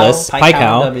wireless Pi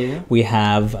Cow. W. We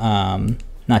have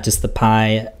not just the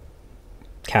Pi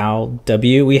Cow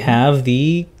W. We have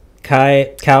the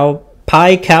Pi Cow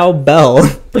Bell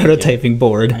prototyping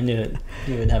board. I knew it.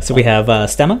 You would have. So we have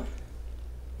stemma.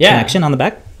 Yeah. Connection on the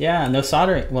back. Yeah, no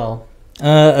soldering. Well,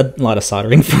 a lot of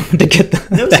soldering to get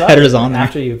the headers on there.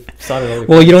 After you've soldered.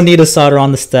 Well, you don't need to solder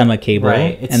on the stemma cable,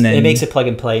 right? And then it makes it plug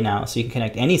and play now, so you can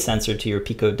connect any sensor to your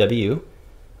Pico W,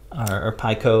 or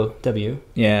Pico W.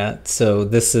 Yeah. So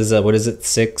this is what is it?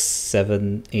 6,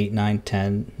 7, 8, 9,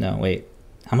 10. No, wait.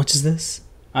 How much is this?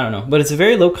 I don't know, but it's a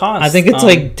very low cost. I think it's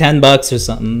like $10 or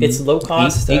something. It's low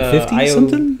cost. $8.50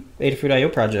 something. Adafruit IO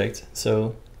project.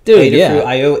 So. Dude, Adafruit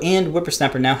IO and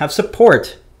Whippersnapper now have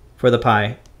support for the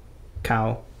Pi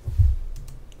Cow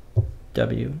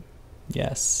W.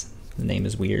 Yes, the name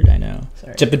is weird, I know.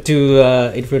 Sorry. Jump into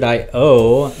Adafruit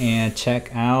IO and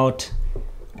check out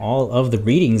all of the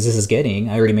readings this is getting.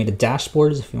 I already made a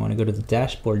dashboard, if you want to go to the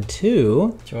dashboard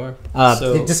too. Sure.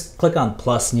 Just click on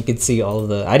plus and you can see all of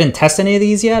the... I didn't test any of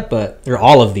these yet, but they're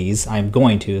all of these. I'm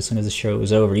going to as soon as the show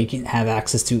is over. You can have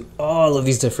access to all of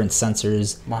these different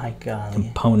sensors. My God.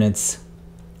 Components.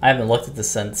 I haven't looked at this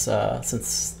since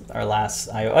our last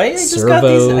IO. I just got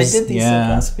these. I did these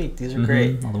last week. These are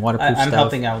great. All the waterproof stuff. I'm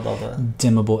helping out with all the...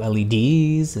 dimmable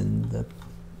LEDs and the...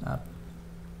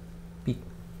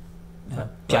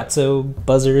 Piezo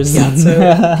buzzers.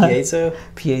 Piezo.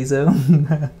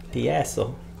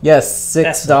 Yes,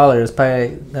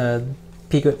 $6.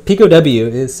 Pico W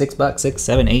is $6, 6,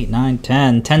 7, 8, 9,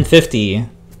 10, $10.50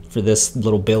 for this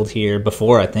little build here.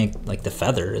 Before, I think like the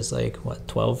Feather is like what,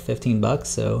 12, 15 bucks.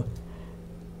 So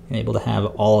you're able to have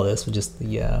all of this with just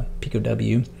the Pico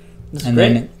W. And great.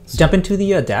 then jump into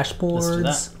the dashboards.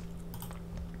 Let's do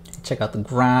Check out the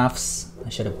graphs. I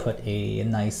should have put a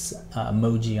nice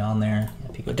emoji on there.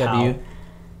 Yeah, Pico W.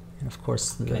 And of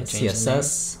course the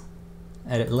CSS.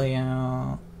 Edit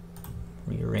layout.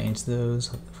 Rearrange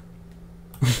those.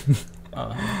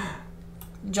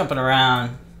 Jumping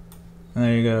around.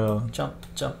 There you go.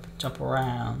 Jump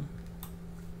around.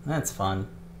 That's fun.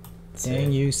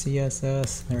 Dang you,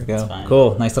 CSS. There we go. Fine.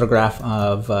 Cool. Nice little graph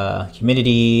of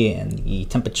humidity and the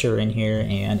temperature in here,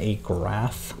 and a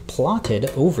graph plotted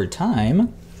over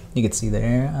time. You can see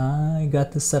there, I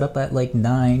got this set up at like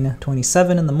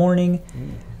 9:27 in the morning.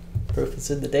 Proof it's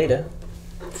in the data.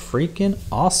 Freaking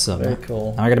awesome. Very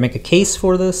cool. Now I got to make a case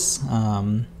for this.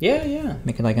 Yeah.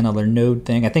 Make it like another node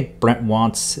thing. I think Brent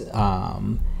wants,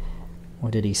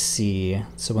 what did he see?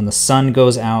 So when the sun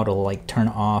goes out, it'll like turn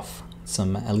off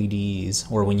some LEDs,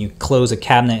 or when you close a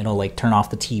cabinet, it'll like turn off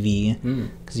the TV,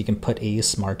 because you can put a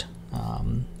smart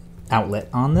outlet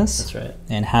on this. That's right.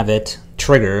 And have it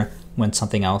trigger when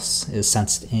something else is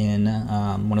sensed in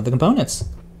one of the components.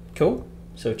 Cool.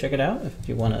 So check it out if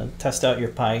you want to test out your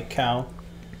Pi Cow.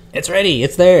 It's ready.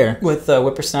 It's there. With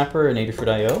Whippersnapper and Adafruit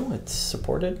IO, it's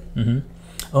supported.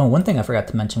 Oh, one thing I forgot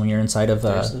to mention when you're inside of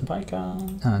There's the Pi Cow.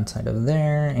 Inside of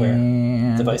there. Where?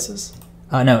 And Devices?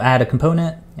 No, add a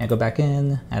component. Yeah, go back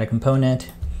in, add a component.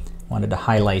 Wanted to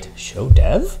highlight show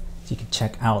dev, so you can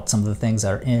check out some of the things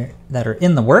that are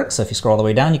in the works. So if you scroll all the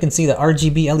way down, you can see the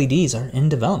RGB LEDs are in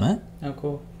development. Oh,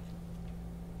 cool.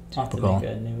 I'll have to make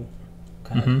a new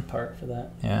kind of part for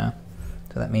that. Yeah.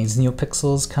 So that means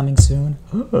NeoPixels coming soon.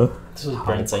 This was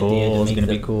Brent's idea to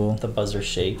make the buzzer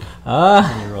shake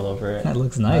when you roll over it. That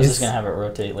looks nice. I was just going to have it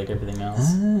rotate like everything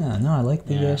else. No, I like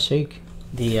the shake.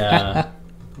 The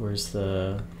where's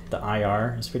the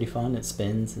IR is pretty fun. It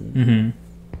spins, and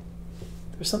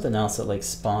there's something else that like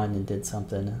spawned and did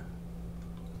something.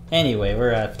 Anyway,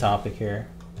 we're off topic here.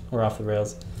 We're off the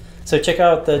rails. So check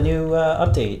out the new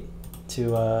update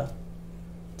to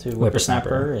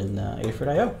Whippersnapper and Adafruit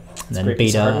IO. It's then great beta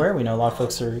piece of hardware. We know a lot of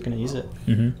folks are going to use it.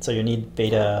 So you need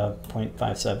beta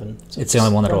 0.57. So it's the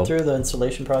only one that'll go through the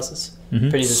installation process.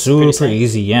 Super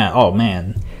easy. Yeah. Oh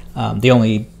man. The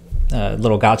only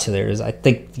little gotcha there is I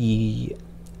think the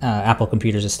Apple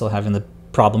computers are still having the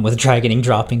problem with dragging and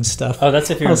dropping stuff. Oh, that's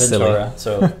if you're in Ventura.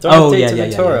 So don't update to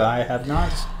Ventura. I have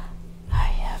not. I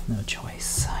have no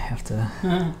choice. I have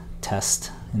to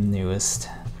test the newest.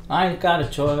 I got a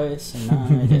choice, and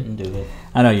I didn't do it.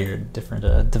 I know you're different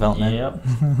development. Yep.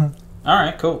 All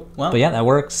right, cool. Well, but yeah, that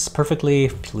works perfectly.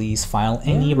 Please file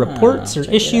any reports or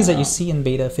issues that you see in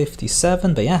beta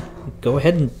 57. But yeah, go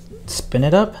ahead and spin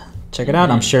it up. Check it out.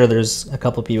 I'm sure there's a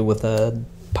couple of people with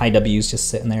Pi Ws just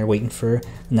sitting there waiting for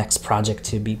the next project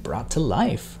to be brought to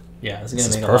life. Yeah, this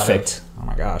is perfect. Oh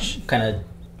my gosh. Kind of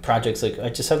projects like I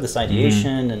just have this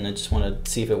ideation and I just want to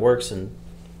see if it works, and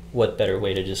what better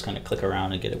way to just kind of click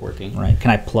around and get it working. Right. Can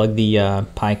I plug the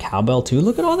Pi Cowbell too?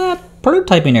 Look at all that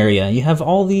prototyping area. You have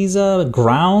all these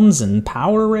grounds and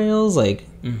power rails. Like,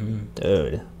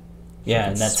 dude. Yeah,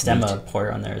 and that stemma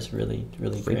port on there is really,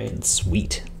 really great.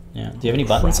 Sweet. Yeah. Do you have any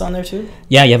buttons on there too?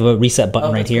 Yeah, you have a reset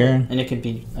button right here. Cool. And it could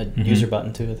be a user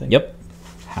button too, I think. Yep.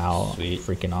 How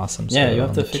freaking awesome. Yeah, so you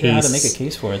have to figure out how to make a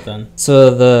case for it then.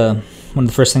 So one of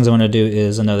the first things I want to do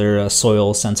is another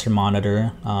soil sensor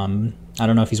monitor. I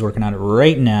don't know if he's working on it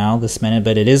right now this minute,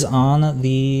 but it is on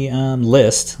the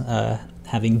list,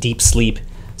 having deep sleep.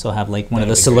 So I'll have like one of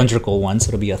the cylindrical ones.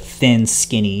 It'll be a thin,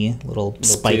 skinny little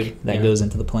spike tube that goes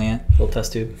into the plant. Little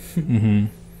test tube.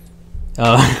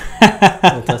 Oh.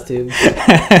 Little test tube.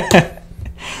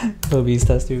 Hobie's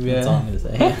test tube, yeah. That's all I'm going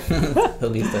to say.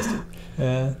 Hobie's test tube.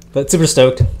 Yeah, but super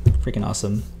stoked. Freaking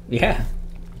awesome. Yeah.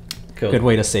 Cool. Good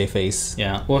way to save face.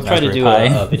 Yeah, we'll try to do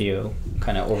a video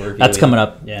kind of overview. That's coming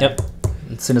up. Yeah. Yep.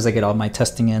 As soon as I get all my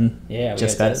testing in. Yeah,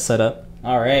 just got it set up.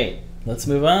 All right, let's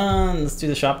move on. Let's do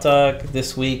the shop talk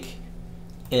this week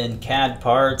in CAD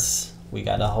parts. We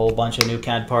got a whole bunch of new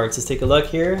CAD parts. Let's take a look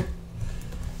here.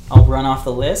 I'll run off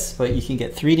the list, but you can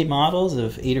get 3D models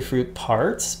of Adafruit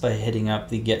parts by hitting up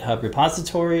the GitHub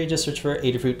repository. Just search for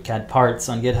Adafruit CAD parts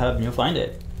on GitHub and you'll find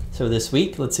it. So this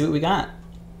week, let's see what we got.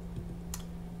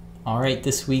 All right,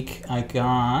 this week I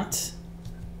got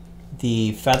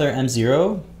the Feather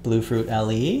M0 Bluefruit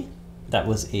LE. That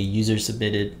was a user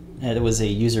submitted, it was a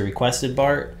user requested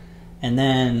BART. And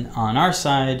then on our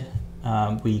side,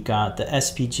 we got the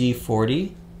SPG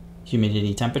 40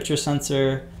 humidity temperature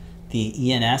sensor,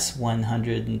 the ENS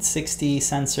 160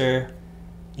 sensor,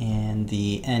 and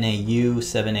the NAU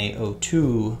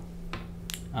 7802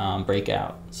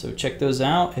 breakout. So check those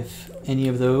out. If any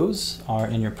of those are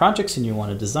in your projects and you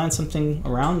want to design something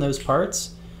around those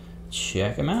parts,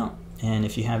 check them out. And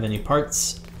if you have any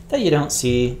parts that you don't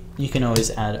see, you can always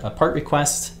add a part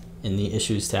request in the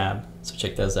Issues tab. So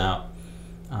check those out.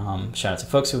 Shout out to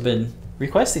folks who have been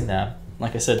requesting that.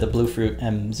 Like I said, the Bluefruit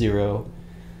M0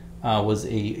 was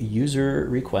a user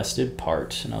requested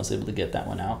part, and I was able to get that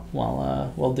one out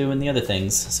while doing the other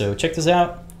things. So check this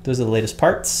out. Those are the latest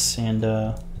parts, and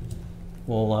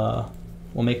we'll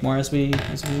make more as we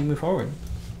move forward.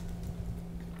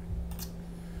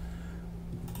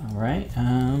 All right.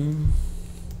 I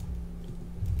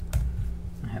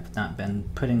have not been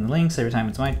putting the links every time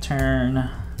it's my turn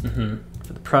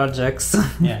for the projects.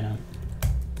 Yeah, I know.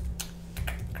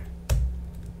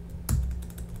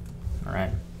 All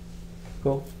right.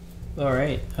 Cool. All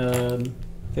right. I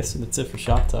guess that's it for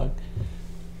shop talk.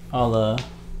 I'll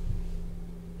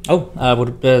what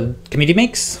community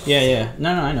makes? Yeah.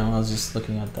 No, I know. I was just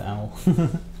looking at the owl.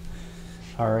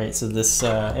 All right. So this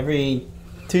every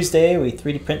Tuesday we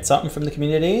 3D print something from the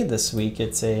community. This week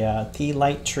it's a tea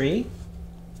light tree.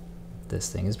 This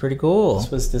thing is pretty cool.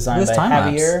 This was designed by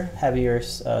Javier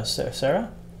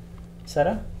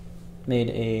Serra. Made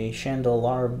a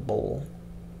Candelarbol.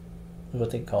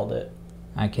 What they called it.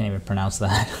 I can't even pronounce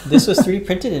that. This was 3D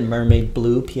printed in mermaid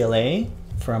blue PLA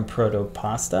from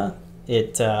Protopasta.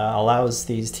 It allows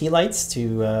these tea lights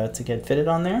to get fitted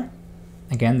on there.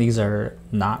 Again, these are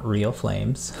not real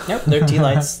flames. Yep, they're tea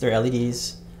lights. They're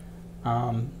LEDs.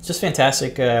 Just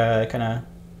fantastic, kind of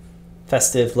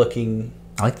festive looking.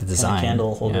 I like the design.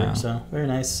 Candle holder. Yeah. So very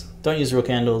nice. Don't use real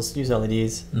candles. Use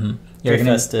LEDs. Very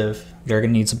festive. You're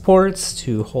going to need supports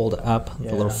to hold up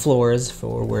the little floors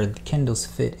for where the candles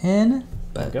fit in.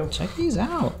 But check these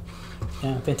out.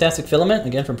 Yeah, fantastic filament,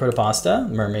 again from Protopasta,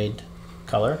 mermaid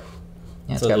color.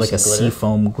 Yeah, it's got like a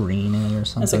seafoam green in it or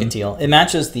something. It's like a teal. It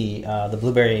matches the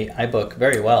Blueberry iBook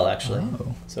very well, actually.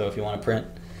 Oh. So if you want to print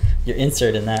your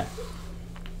insert in that,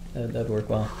 that'd work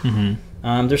well.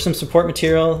 There's some support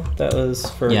material that was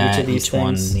for each of these each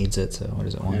things. One needs it. So what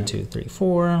is it? 1, 2, 3,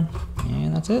 4,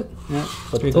 and that's it. Yeah,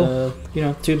 but pretty cool. You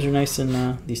know, tubes are nice,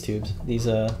 and these tubes, this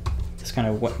kind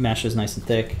of meshes nice and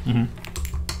thick,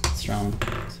 strong.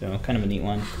 So kind of a neat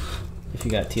one. If you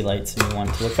got tea lights and you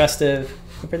want it to look festive,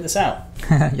 you can print this out.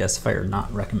 Yes, fire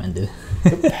not recommended.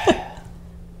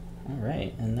 All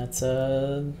right, and that's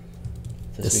this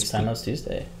week's Timelapse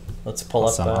Tuesday. Let's pull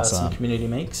up some community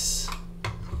makes.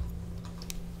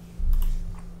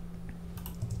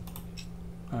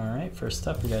 All right, first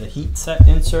up we got a heat set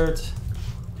insert.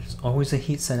 There's always a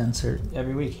heat set insert.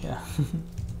 Every week, yeah.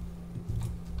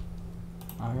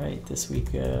 All right, this week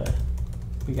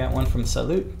we got one from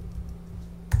Salute.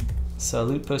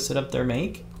 Salute posted up their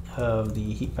make of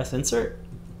the heat press insert.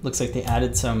 Looks like they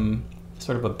added some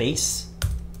sort of a base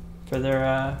for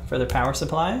their power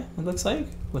supply, it looks like,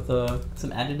 with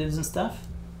some additives and stuff.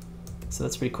 So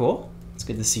that's pretty cool. It's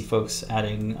good to see folks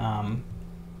adding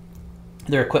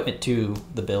their equipment to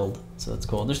the build, so that's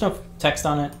cool. There's no text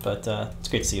on it, but it's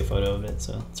great to see a photo of it,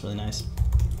 so it's really nice.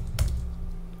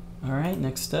 All right,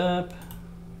 next up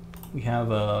we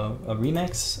have a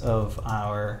remix of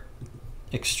our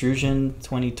Extrusion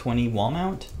 2020 wall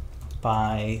mount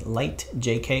by Light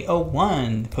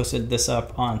JK01. Posted this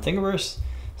up on Thingiverse.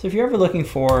 So if you're ever looking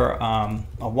for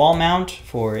a wall mount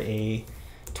for a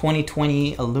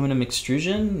 2020 aluminum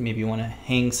extrusion, maybe you want to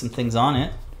hang some things on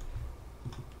it,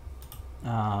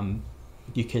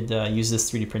 you could use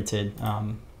this 3D printed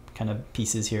kind of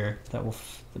pieces here that will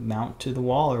mount to the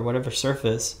wall or whatever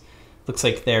surface. Looks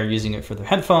like they're using it for their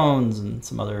headphones and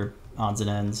some other odds and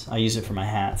ends. I use it for my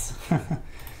hats.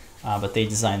 But they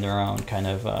designed their own kind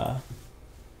of,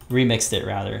 remixed it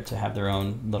rather, to have their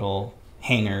own little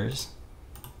hangers.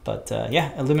 But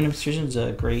yeah, aluminum extrusion is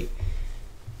great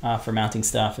for mounting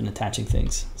stuff and attaching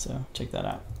things. So check that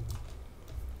out.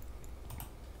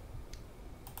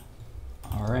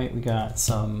 All right, we got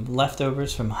some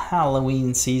leftovers from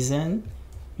Halloween season.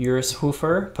 Urus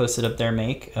Hoofer posted up their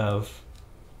make of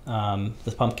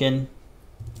the pumpkin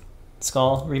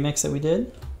skull remix that we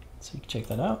did. So you can check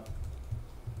that out.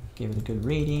 Gave it a good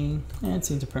rating, and it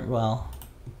seemed to print well.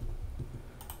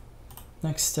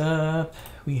 Next up,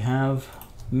 we have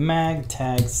mag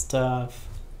tag stuff.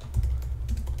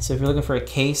 So if you're looking for a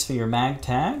case for your mag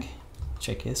tag,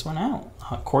 check this one out.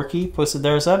 Corky posted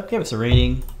theirs up, gave us a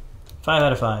rating. 5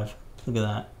 out of 5. Look at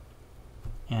that.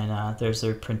 And there's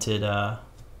their printed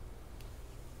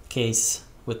case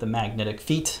with the magnetic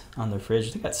feet on their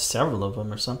fridge. They got several of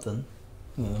them or something.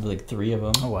 Like 3 of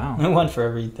them. Oh, wow. One for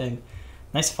everything.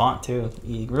 Nice font too.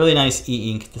 Really nice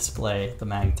e-ink display. The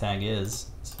mag tag is.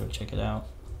 So check it out.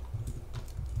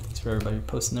 Thanks for everybody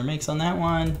posting their makes on that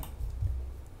one.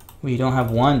 We don't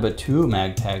have one but two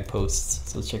mag tag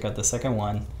posts. So let's check out the second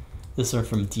one. This one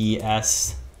from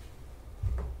DST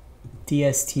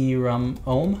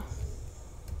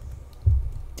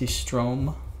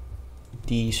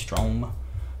D-Strom.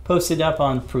 Posted up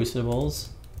on Crucibles.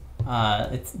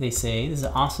 They say, this is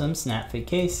an awesome snap fit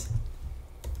case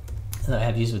that I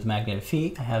have used with magnetic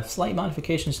feet. I have slight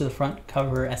modifications to the front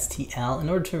cover STL in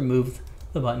order to remove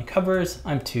the button covers.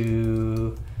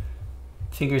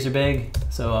 Fingers are big,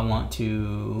 so I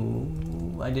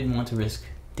didn't want to risk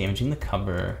damaging the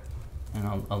cover, and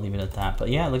I'll leave it at that. But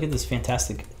yeah, look at this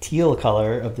fantastic teal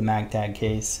color of the mag tag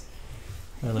case.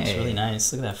 It looks really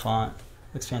nice. Look at that font.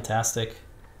 Looks fantastic.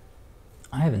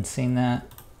 I haven't seen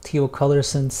that teal color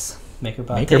since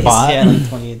MakerBot days. Yeah, like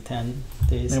 2010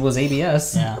 days. And it was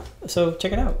ABS. Yeah. So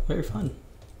check it out. Very fun.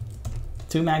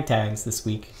 2 mag tags this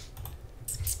week.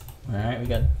 All right, we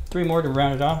got 3 more to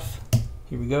round it off.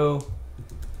 Here we go.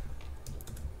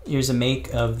 Here's a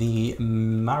make of the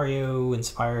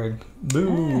Mario-inspired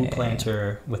Boo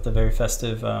planter with the very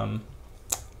festive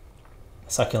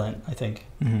succulent, I think.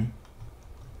 Mm-hmm.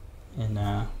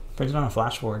 And printed on a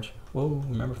Flash Forge. Whoa,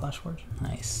 remember Flash Forge?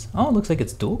 Nice. Oh, it looks like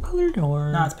it's dual colored,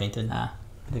 or? No, it's painted. Ah.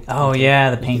 Oh yeah,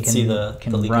 the paint can see the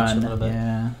leakage run a little bit.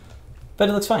 Yeah. But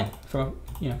it looks fine. From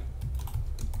We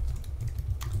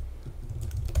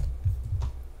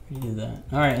do that.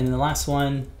 All right, and then the last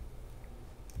one.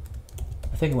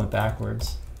 I think it went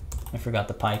backwards. I forgot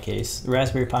the Pi case. The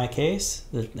Raspberry Pi case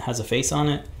that has a face on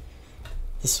it.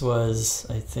 This was,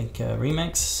 I think, a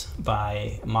remix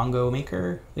by Mongo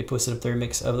Maker. They posted up their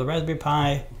mix of the Raspberry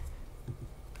Pi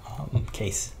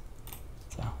case.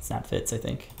 So snap fits, I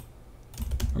think.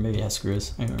 Or maybe it has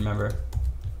screws. I don't remember.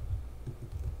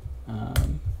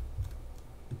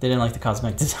 They didn't like the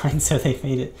cosmetic design, so they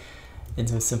made it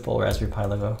into a simple Raspberry Pi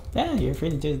logo. Yeah, you're free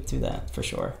to do that for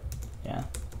sure. Yeah.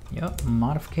 Yep,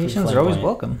 modifications are always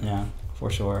welcome. Yeah, for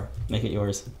sure. Make it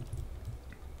yours.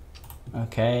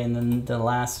 Okay, and then the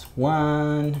last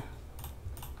one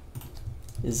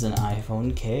is an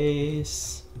iPhone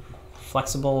case.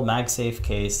 Flexible MagSafe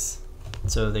case.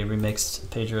 So they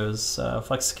remixed Pedro's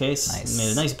Flex case. Nice.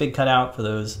 Made a nice big cutout for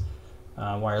those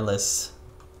wireless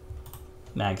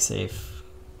MagSafe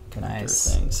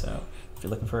connector things. So if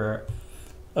you're looking for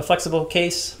a flexible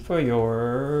case for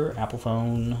your Apple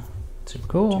phone, super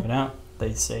cool. Check it out.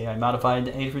 They say I modified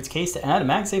Adafruit's case to add a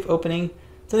MagSafe opening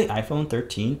to the iPhone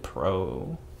 13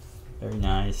 Pro. Very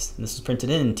nice. And this is printed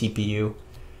in TPU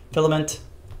filament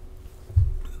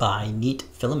by Neat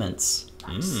Filaments.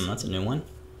 Nice. That's a new one.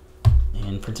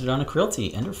 And printed on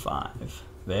Acrylity Ender 5.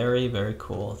 Very, very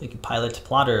cool. Thank you, Pilot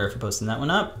Plotter, for posting that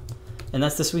one up. And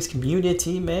that's this week's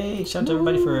community make. Shout out to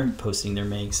everybody for posting their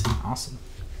makes. Awesome.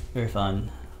 Very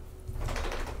fun.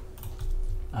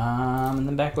 And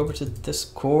then back over to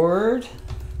Discord.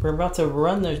 We're about to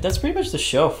run there. That's pretty much the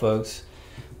show, folks.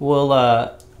 We'll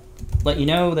let you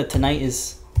know that tonight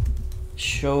is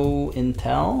Show and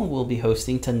Tell. We'll be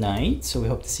hosting tonight, so we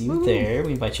hope to see you there.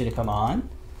 We invite you to come on,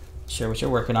 share what you're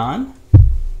working on.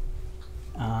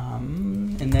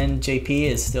 And then JP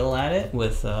is still at it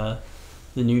with the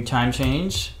new time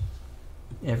change.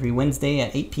 Every Wednesday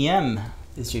at 8 p.m.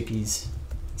 is JP's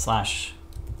 / Ask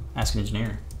an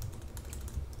Engineer.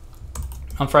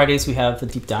 On Fridays, we have a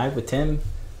deep dive with Tim,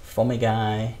 Foamy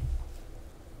Guy.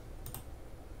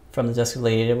 From the Desk of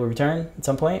Lady Ada will return at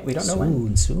some point. We don't know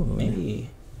when. Soon. Maybe.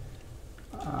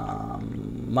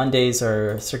 Mondays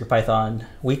are CircuitPython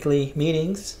weekly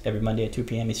meetings every Monday at 2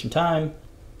 p.m. Eastern Time.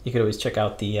 You could always check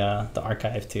out the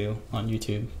archive too on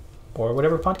YouTube or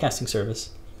whatever podcasting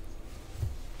service.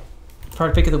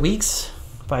 Product Pick of the Weeks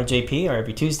by JP are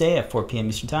every Tuesday at 4 p.m.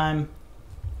 Eastern Time.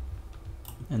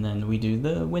 And then we do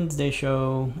the Wednesday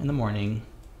show in the morning.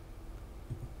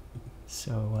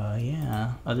 So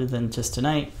yeah, other than just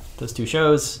tonight, those 2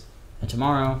 shows, and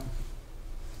tomorrow,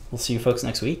 we'll see you folks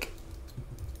next week.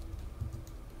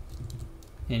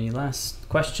 Any last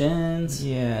questions?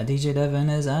 Yeah, DJ Devin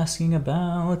is asking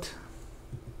about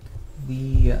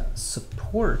the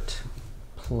support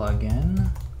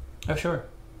plugin. Oh, sure.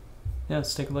 Yeah,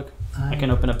 let's take a look. I can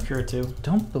open up Cura too.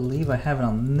 Don't believe I have it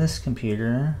on this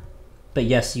computer. But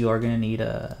yes, you are going to need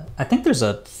a... I think there's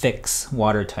a fix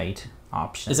watertight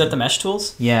option. Is that the Mesh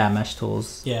Tools? Yeah, Mesh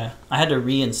Tools. Yeah. I had to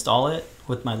reinstall it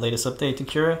with my latest update to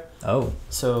Cura. Oh.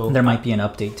 So there might be an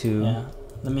update too. Yeah.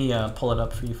 Let me pull it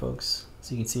up for you folks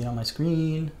so you can see it on my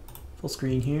screen. Full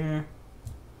screen here.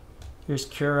 Here's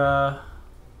Cura.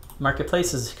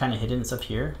 Marketplace is kind of hidden. It's up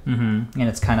here. And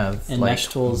it's kind of and like Mesh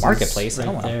Tools Marketplace. Right I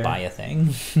don't want to buy a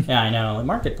thing. Yeah, I know.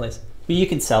 Marketplace. But you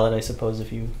can sell it, I suppose,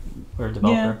 if you were a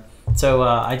developer. Yeah. So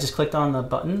I just clicked on the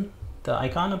button, the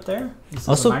icon up there. This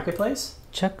is the Marketplace.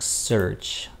 Check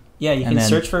search. Yeah, you can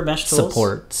search for Mesh Tools.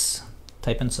 Supports.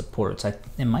 Type in supports.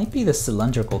 It might be the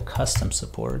cylindrical custom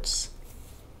supports.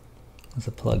 As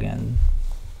a plugin.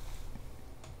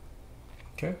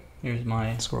 Okay, here's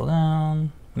my... Scroll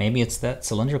down. Maybe it's that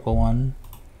cylindrical one.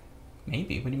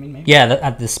 Maybe? What do you mean maybe? Yeah,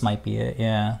 this might be it,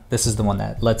 yeah. This is the one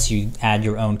that lets you add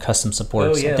your own custom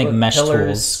supports. Oh, yeah, I think Mesh Pillars,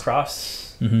 Tools.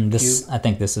 Cross, I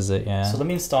think this is it, yeah. So let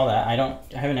me install that. I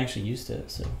haven't actually used it,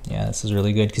 so... Yeah, this is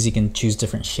really good because you can choose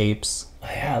different shapes. Oh,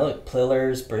 yeah, look,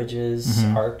 pillars, bridges,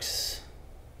 arcs,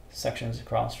 sections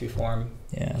across, freeform,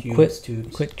 cubes,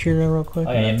 tubes. Quit Cura real quick.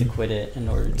 Oh, yeah, you have to quit it in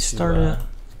order to start it.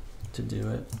 To do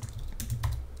it.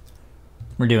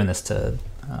 We're doing this to,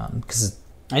 because...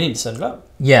 I need to set it up.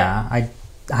 Yeah, I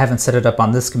haven't set it up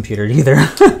on this computer either.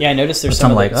 Yeah, I noticed there's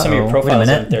some of your profiles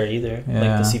aren't there either, like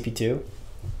the CP2.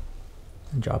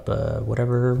 Drop a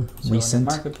whatever recent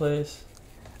Marketplace.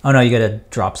 Oh no, you gotta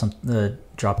drop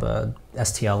drop a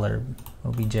STL or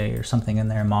OBJ or something in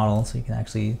there model so you can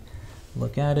actually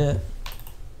look at it.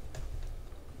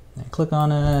 And click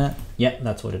on it. Yep,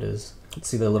 that's what it is.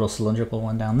 See the little cylindrical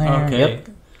one down there. Okay. Yep.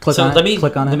 Click on it.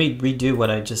 Click on it. Let me redo what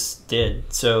I just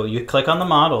did. So you click on the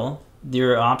model.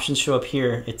 Your options show up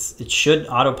here. It should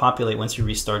auto-populate once you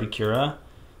restarted Cura.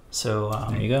 So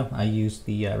there you go. I used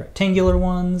the rectangular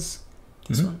ones.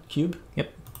 This one, cube.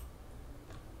 Yep.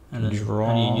 And then draw.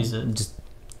 How do you use it? Just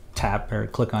tap or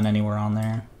click on anywhere on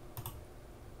there.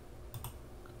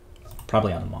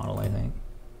 Probably on the model, I think.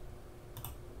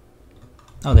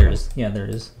 Oh, there it is. Yeah, there it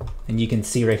is. And you can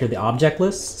see right here the object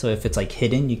list. So if it's like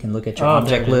hidden, you can look at your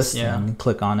object list and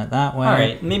click on it that way. All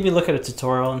right, maybe look at a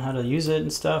tutorial on how to use it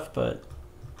and stuff, but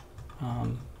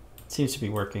it seems to be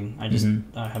working. I just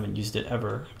haven't used it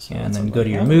ever. So and then go to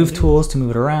your move tools to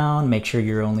move it around. Make sure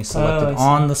you're only selected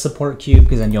on the support cube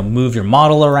because then you'll move your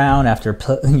model around after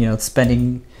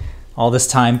spending all this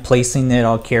time placing it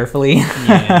all carefully.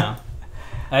 Yeah.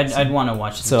 I'd want to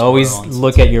watch. So always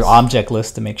look at your object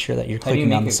list to make sure that you're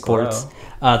clicking on the supports.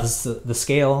 This is the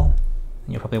scale.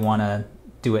 You'll probably want to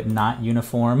do it not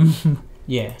uniform.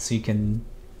 Yeah. So you can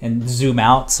zoom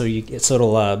out so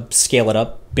it'll scale it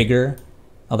up bigger.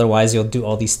 Otherwise, you'll do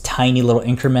all these tiny little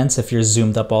increments if you're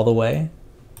zoomed up all the way.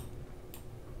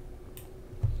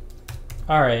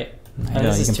 All right. I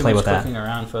know, you can play with that. Clicking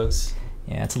around, folks.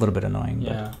 Yeah, it's a little bit annoying.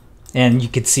 Yeah. But. And you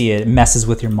could see it messes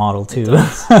with your model too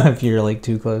if you're like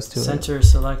too close to it. Center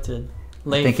selected.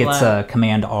 I think it's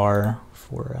Command R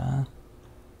for.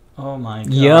 Oh my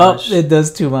gosh. Yup, it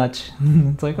does too much.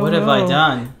 It's like, what have I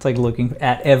done? It's like looking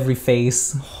at every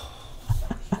face.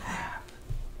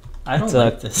 I don't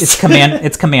like this.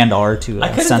 It's Command R to center. I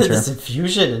could have did this in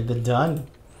Fusion and been done.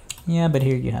 Yeah, but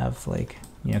here you have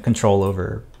control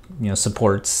over.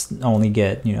 Supports only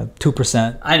get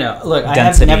 2%. I know. Look, I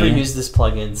have never used this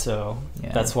plugin, so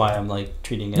that's why I'm like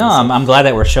treating it. No, I'm glad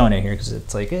that we're showing it here because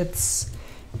it's like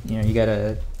you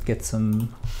gotta get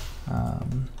some.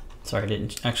 Sorry, I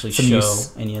didn't actually show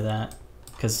any of that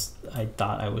because I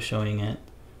thought I was showing it.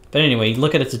 But anyway,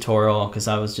 look at a tutorial because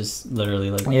I was just literally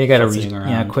like you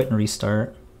gotta quit and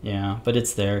restart. Yeah, but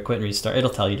it's there. Quit and restart. It'll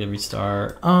tell you to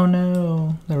restart. Oh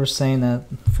no, they were saying that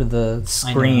for the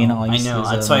screen. I know.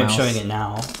 That's why I'm showing it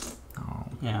now. Oh.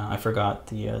 Yeah, I forgot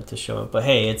to show it. But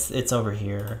hey, it's over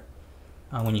here.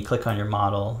 When you click on your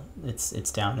model,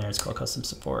 it's down there. It's called Custom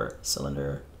Support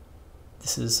Cylinder.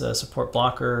 This is Support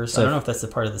Blockers. So I don't know if that's the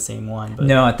part of the same one. But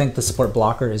no, I think the Support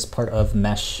Blocker is part of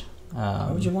Mesh.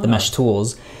 The Mesh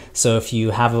Tools. So if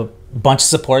you have a bunch of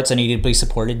supports that need to be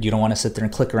supported, you don't want to sit there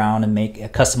and click around and make a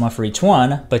custom one for each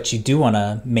one, but you do want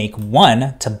to make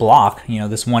one to block,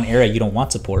 this one area you don't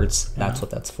want supports. That's what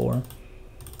that's for.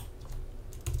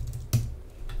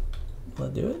 Will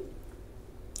it do it?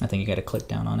 I think you got to click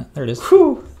down on it. There it is.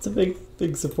 Whew! It's a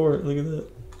big support. Look at that.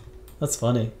 That's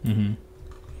funny.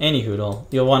 Any hoodle.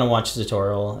 You'll want to watch the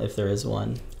tutorial if there is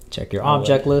one. Check your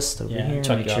object list over here.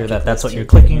 Make sure that that's what you're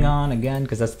clicking on again,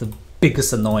 because that's the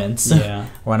biggest annoyance. Yeah.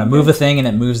 We want to move a thing and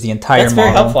it moves the entire model. That's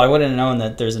very helpful. I wouldn't have known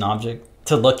that there's an object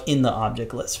to look in the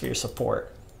object list for your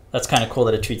support. That's kind of cool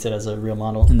that it treats it as a real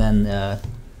model. And then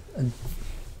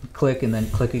click and then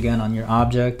click again on your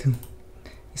object. You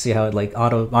see how it like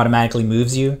automatically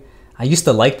moves you? I used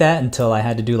to like that until I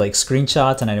had to do like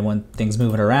screenshots and I didn't want things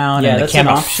moving around and the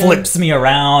camera flips me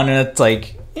around and it's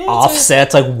like offset.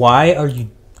 It's like, why are you...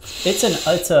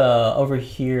 It's a over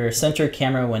here center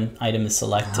camera when item is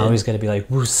selected. I always got to be like,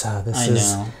 woosa,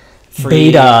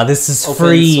 beta. This is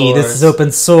free. This is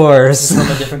open source. This is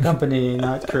from a different company,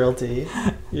 not cruelty.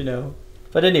 You know.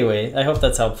 But anyway, I hope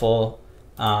that's helpful.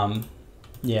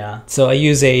 Yeah. So I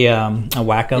use a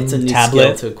Wacom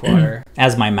tablet to acquire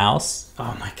as my mouse.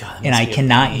 Oh my god! And I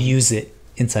cannot use it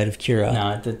inside of Cura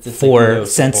No,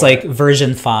 since like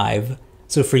version 5.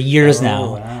 So for years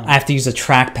now, wow. I have to use a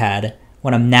trackpad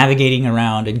when I'm navigating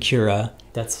around in Cura.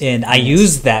 And I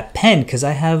use that pen because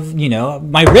I have, you know,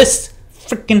 my wrist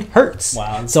freaking hurts.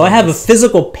 Wow. So I have a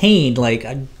physical pain, like.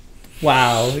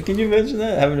 Wow, can you imagine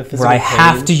that? Having a physical where I pain?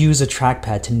 have to use a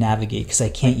trackpad to navigate because I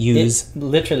can't use it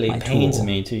literally my pains tool.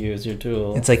 me to use your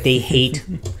tool. It's like they hate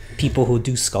people who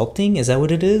do sculpting. Is that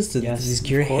what it is? Yes, Does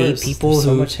Cura of hate course. people There's so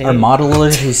who much hate. are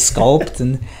modelers who sculpt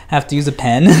and have to use a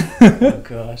pen? Oh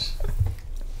gosh.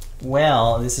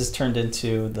 Well, this has turned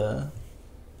into the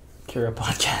Cura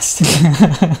podcast.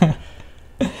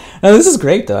 No, this is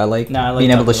great though. I like being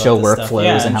able to show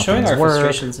workflows and how showing things our work.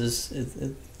 frustrations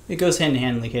it goes hand in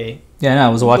hand. Like, hey, yeah, no, I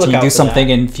was watching look you out do for something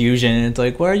that. in Fusion, and it's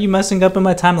like, why are you messing up in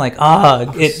my time? Like,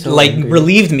 it so like angry.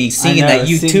 relieved me seeing that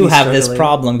you too have this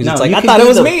problem because it's like you I can thought do it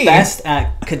was the me. best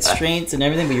at constraints and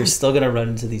everything, but you're still gonna run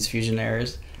into these Fusion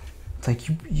errors. It's like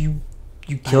you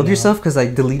killed yourself because I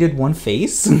deleted one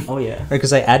face. Oh yeah. Or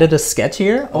because I added a sketch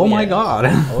here. Oh my god.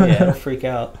 Oh yeah, it'll freak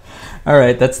out. All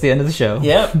right, that's the end of the show.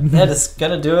 Yep, that is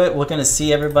gonna do it. We're gonna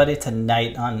see everybody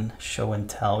tonight on Show and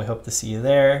Tell. We hope to see you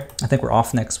there. I think we're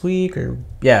off next week, or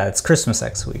yeah, it's Christmas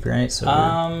next week, right?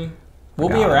 So we'll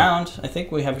be around. I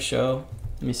think we have a show.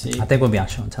 Let me see. I think we'll be on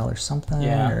Show and Tell or something.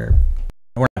 Yeah. Or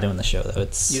we're not doing the show though.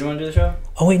 You don't want to do the show?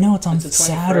 Oh wait, no, it's on the 21st.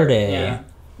 Saturday. Yeah.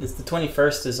 It's the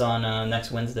 21st is on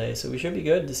next Wednesday, so we should be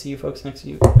good to see you folks next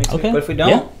week. Okay. But if we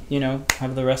don't,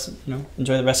 have the rest.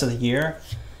 Enjoy the rest of the year.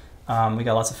 We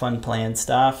got lots of fun planned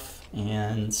stuff,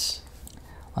 and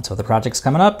lots of other projects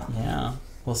coming up. Yeah,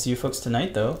 we'll see you folks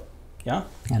tonight, though. Yeah.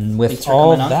 And with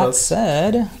all that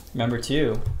said, remember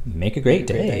to make a great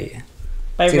day.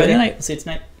 Bye, everybody. See you tonight. We'll see you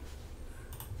tonight.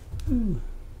 Ooh.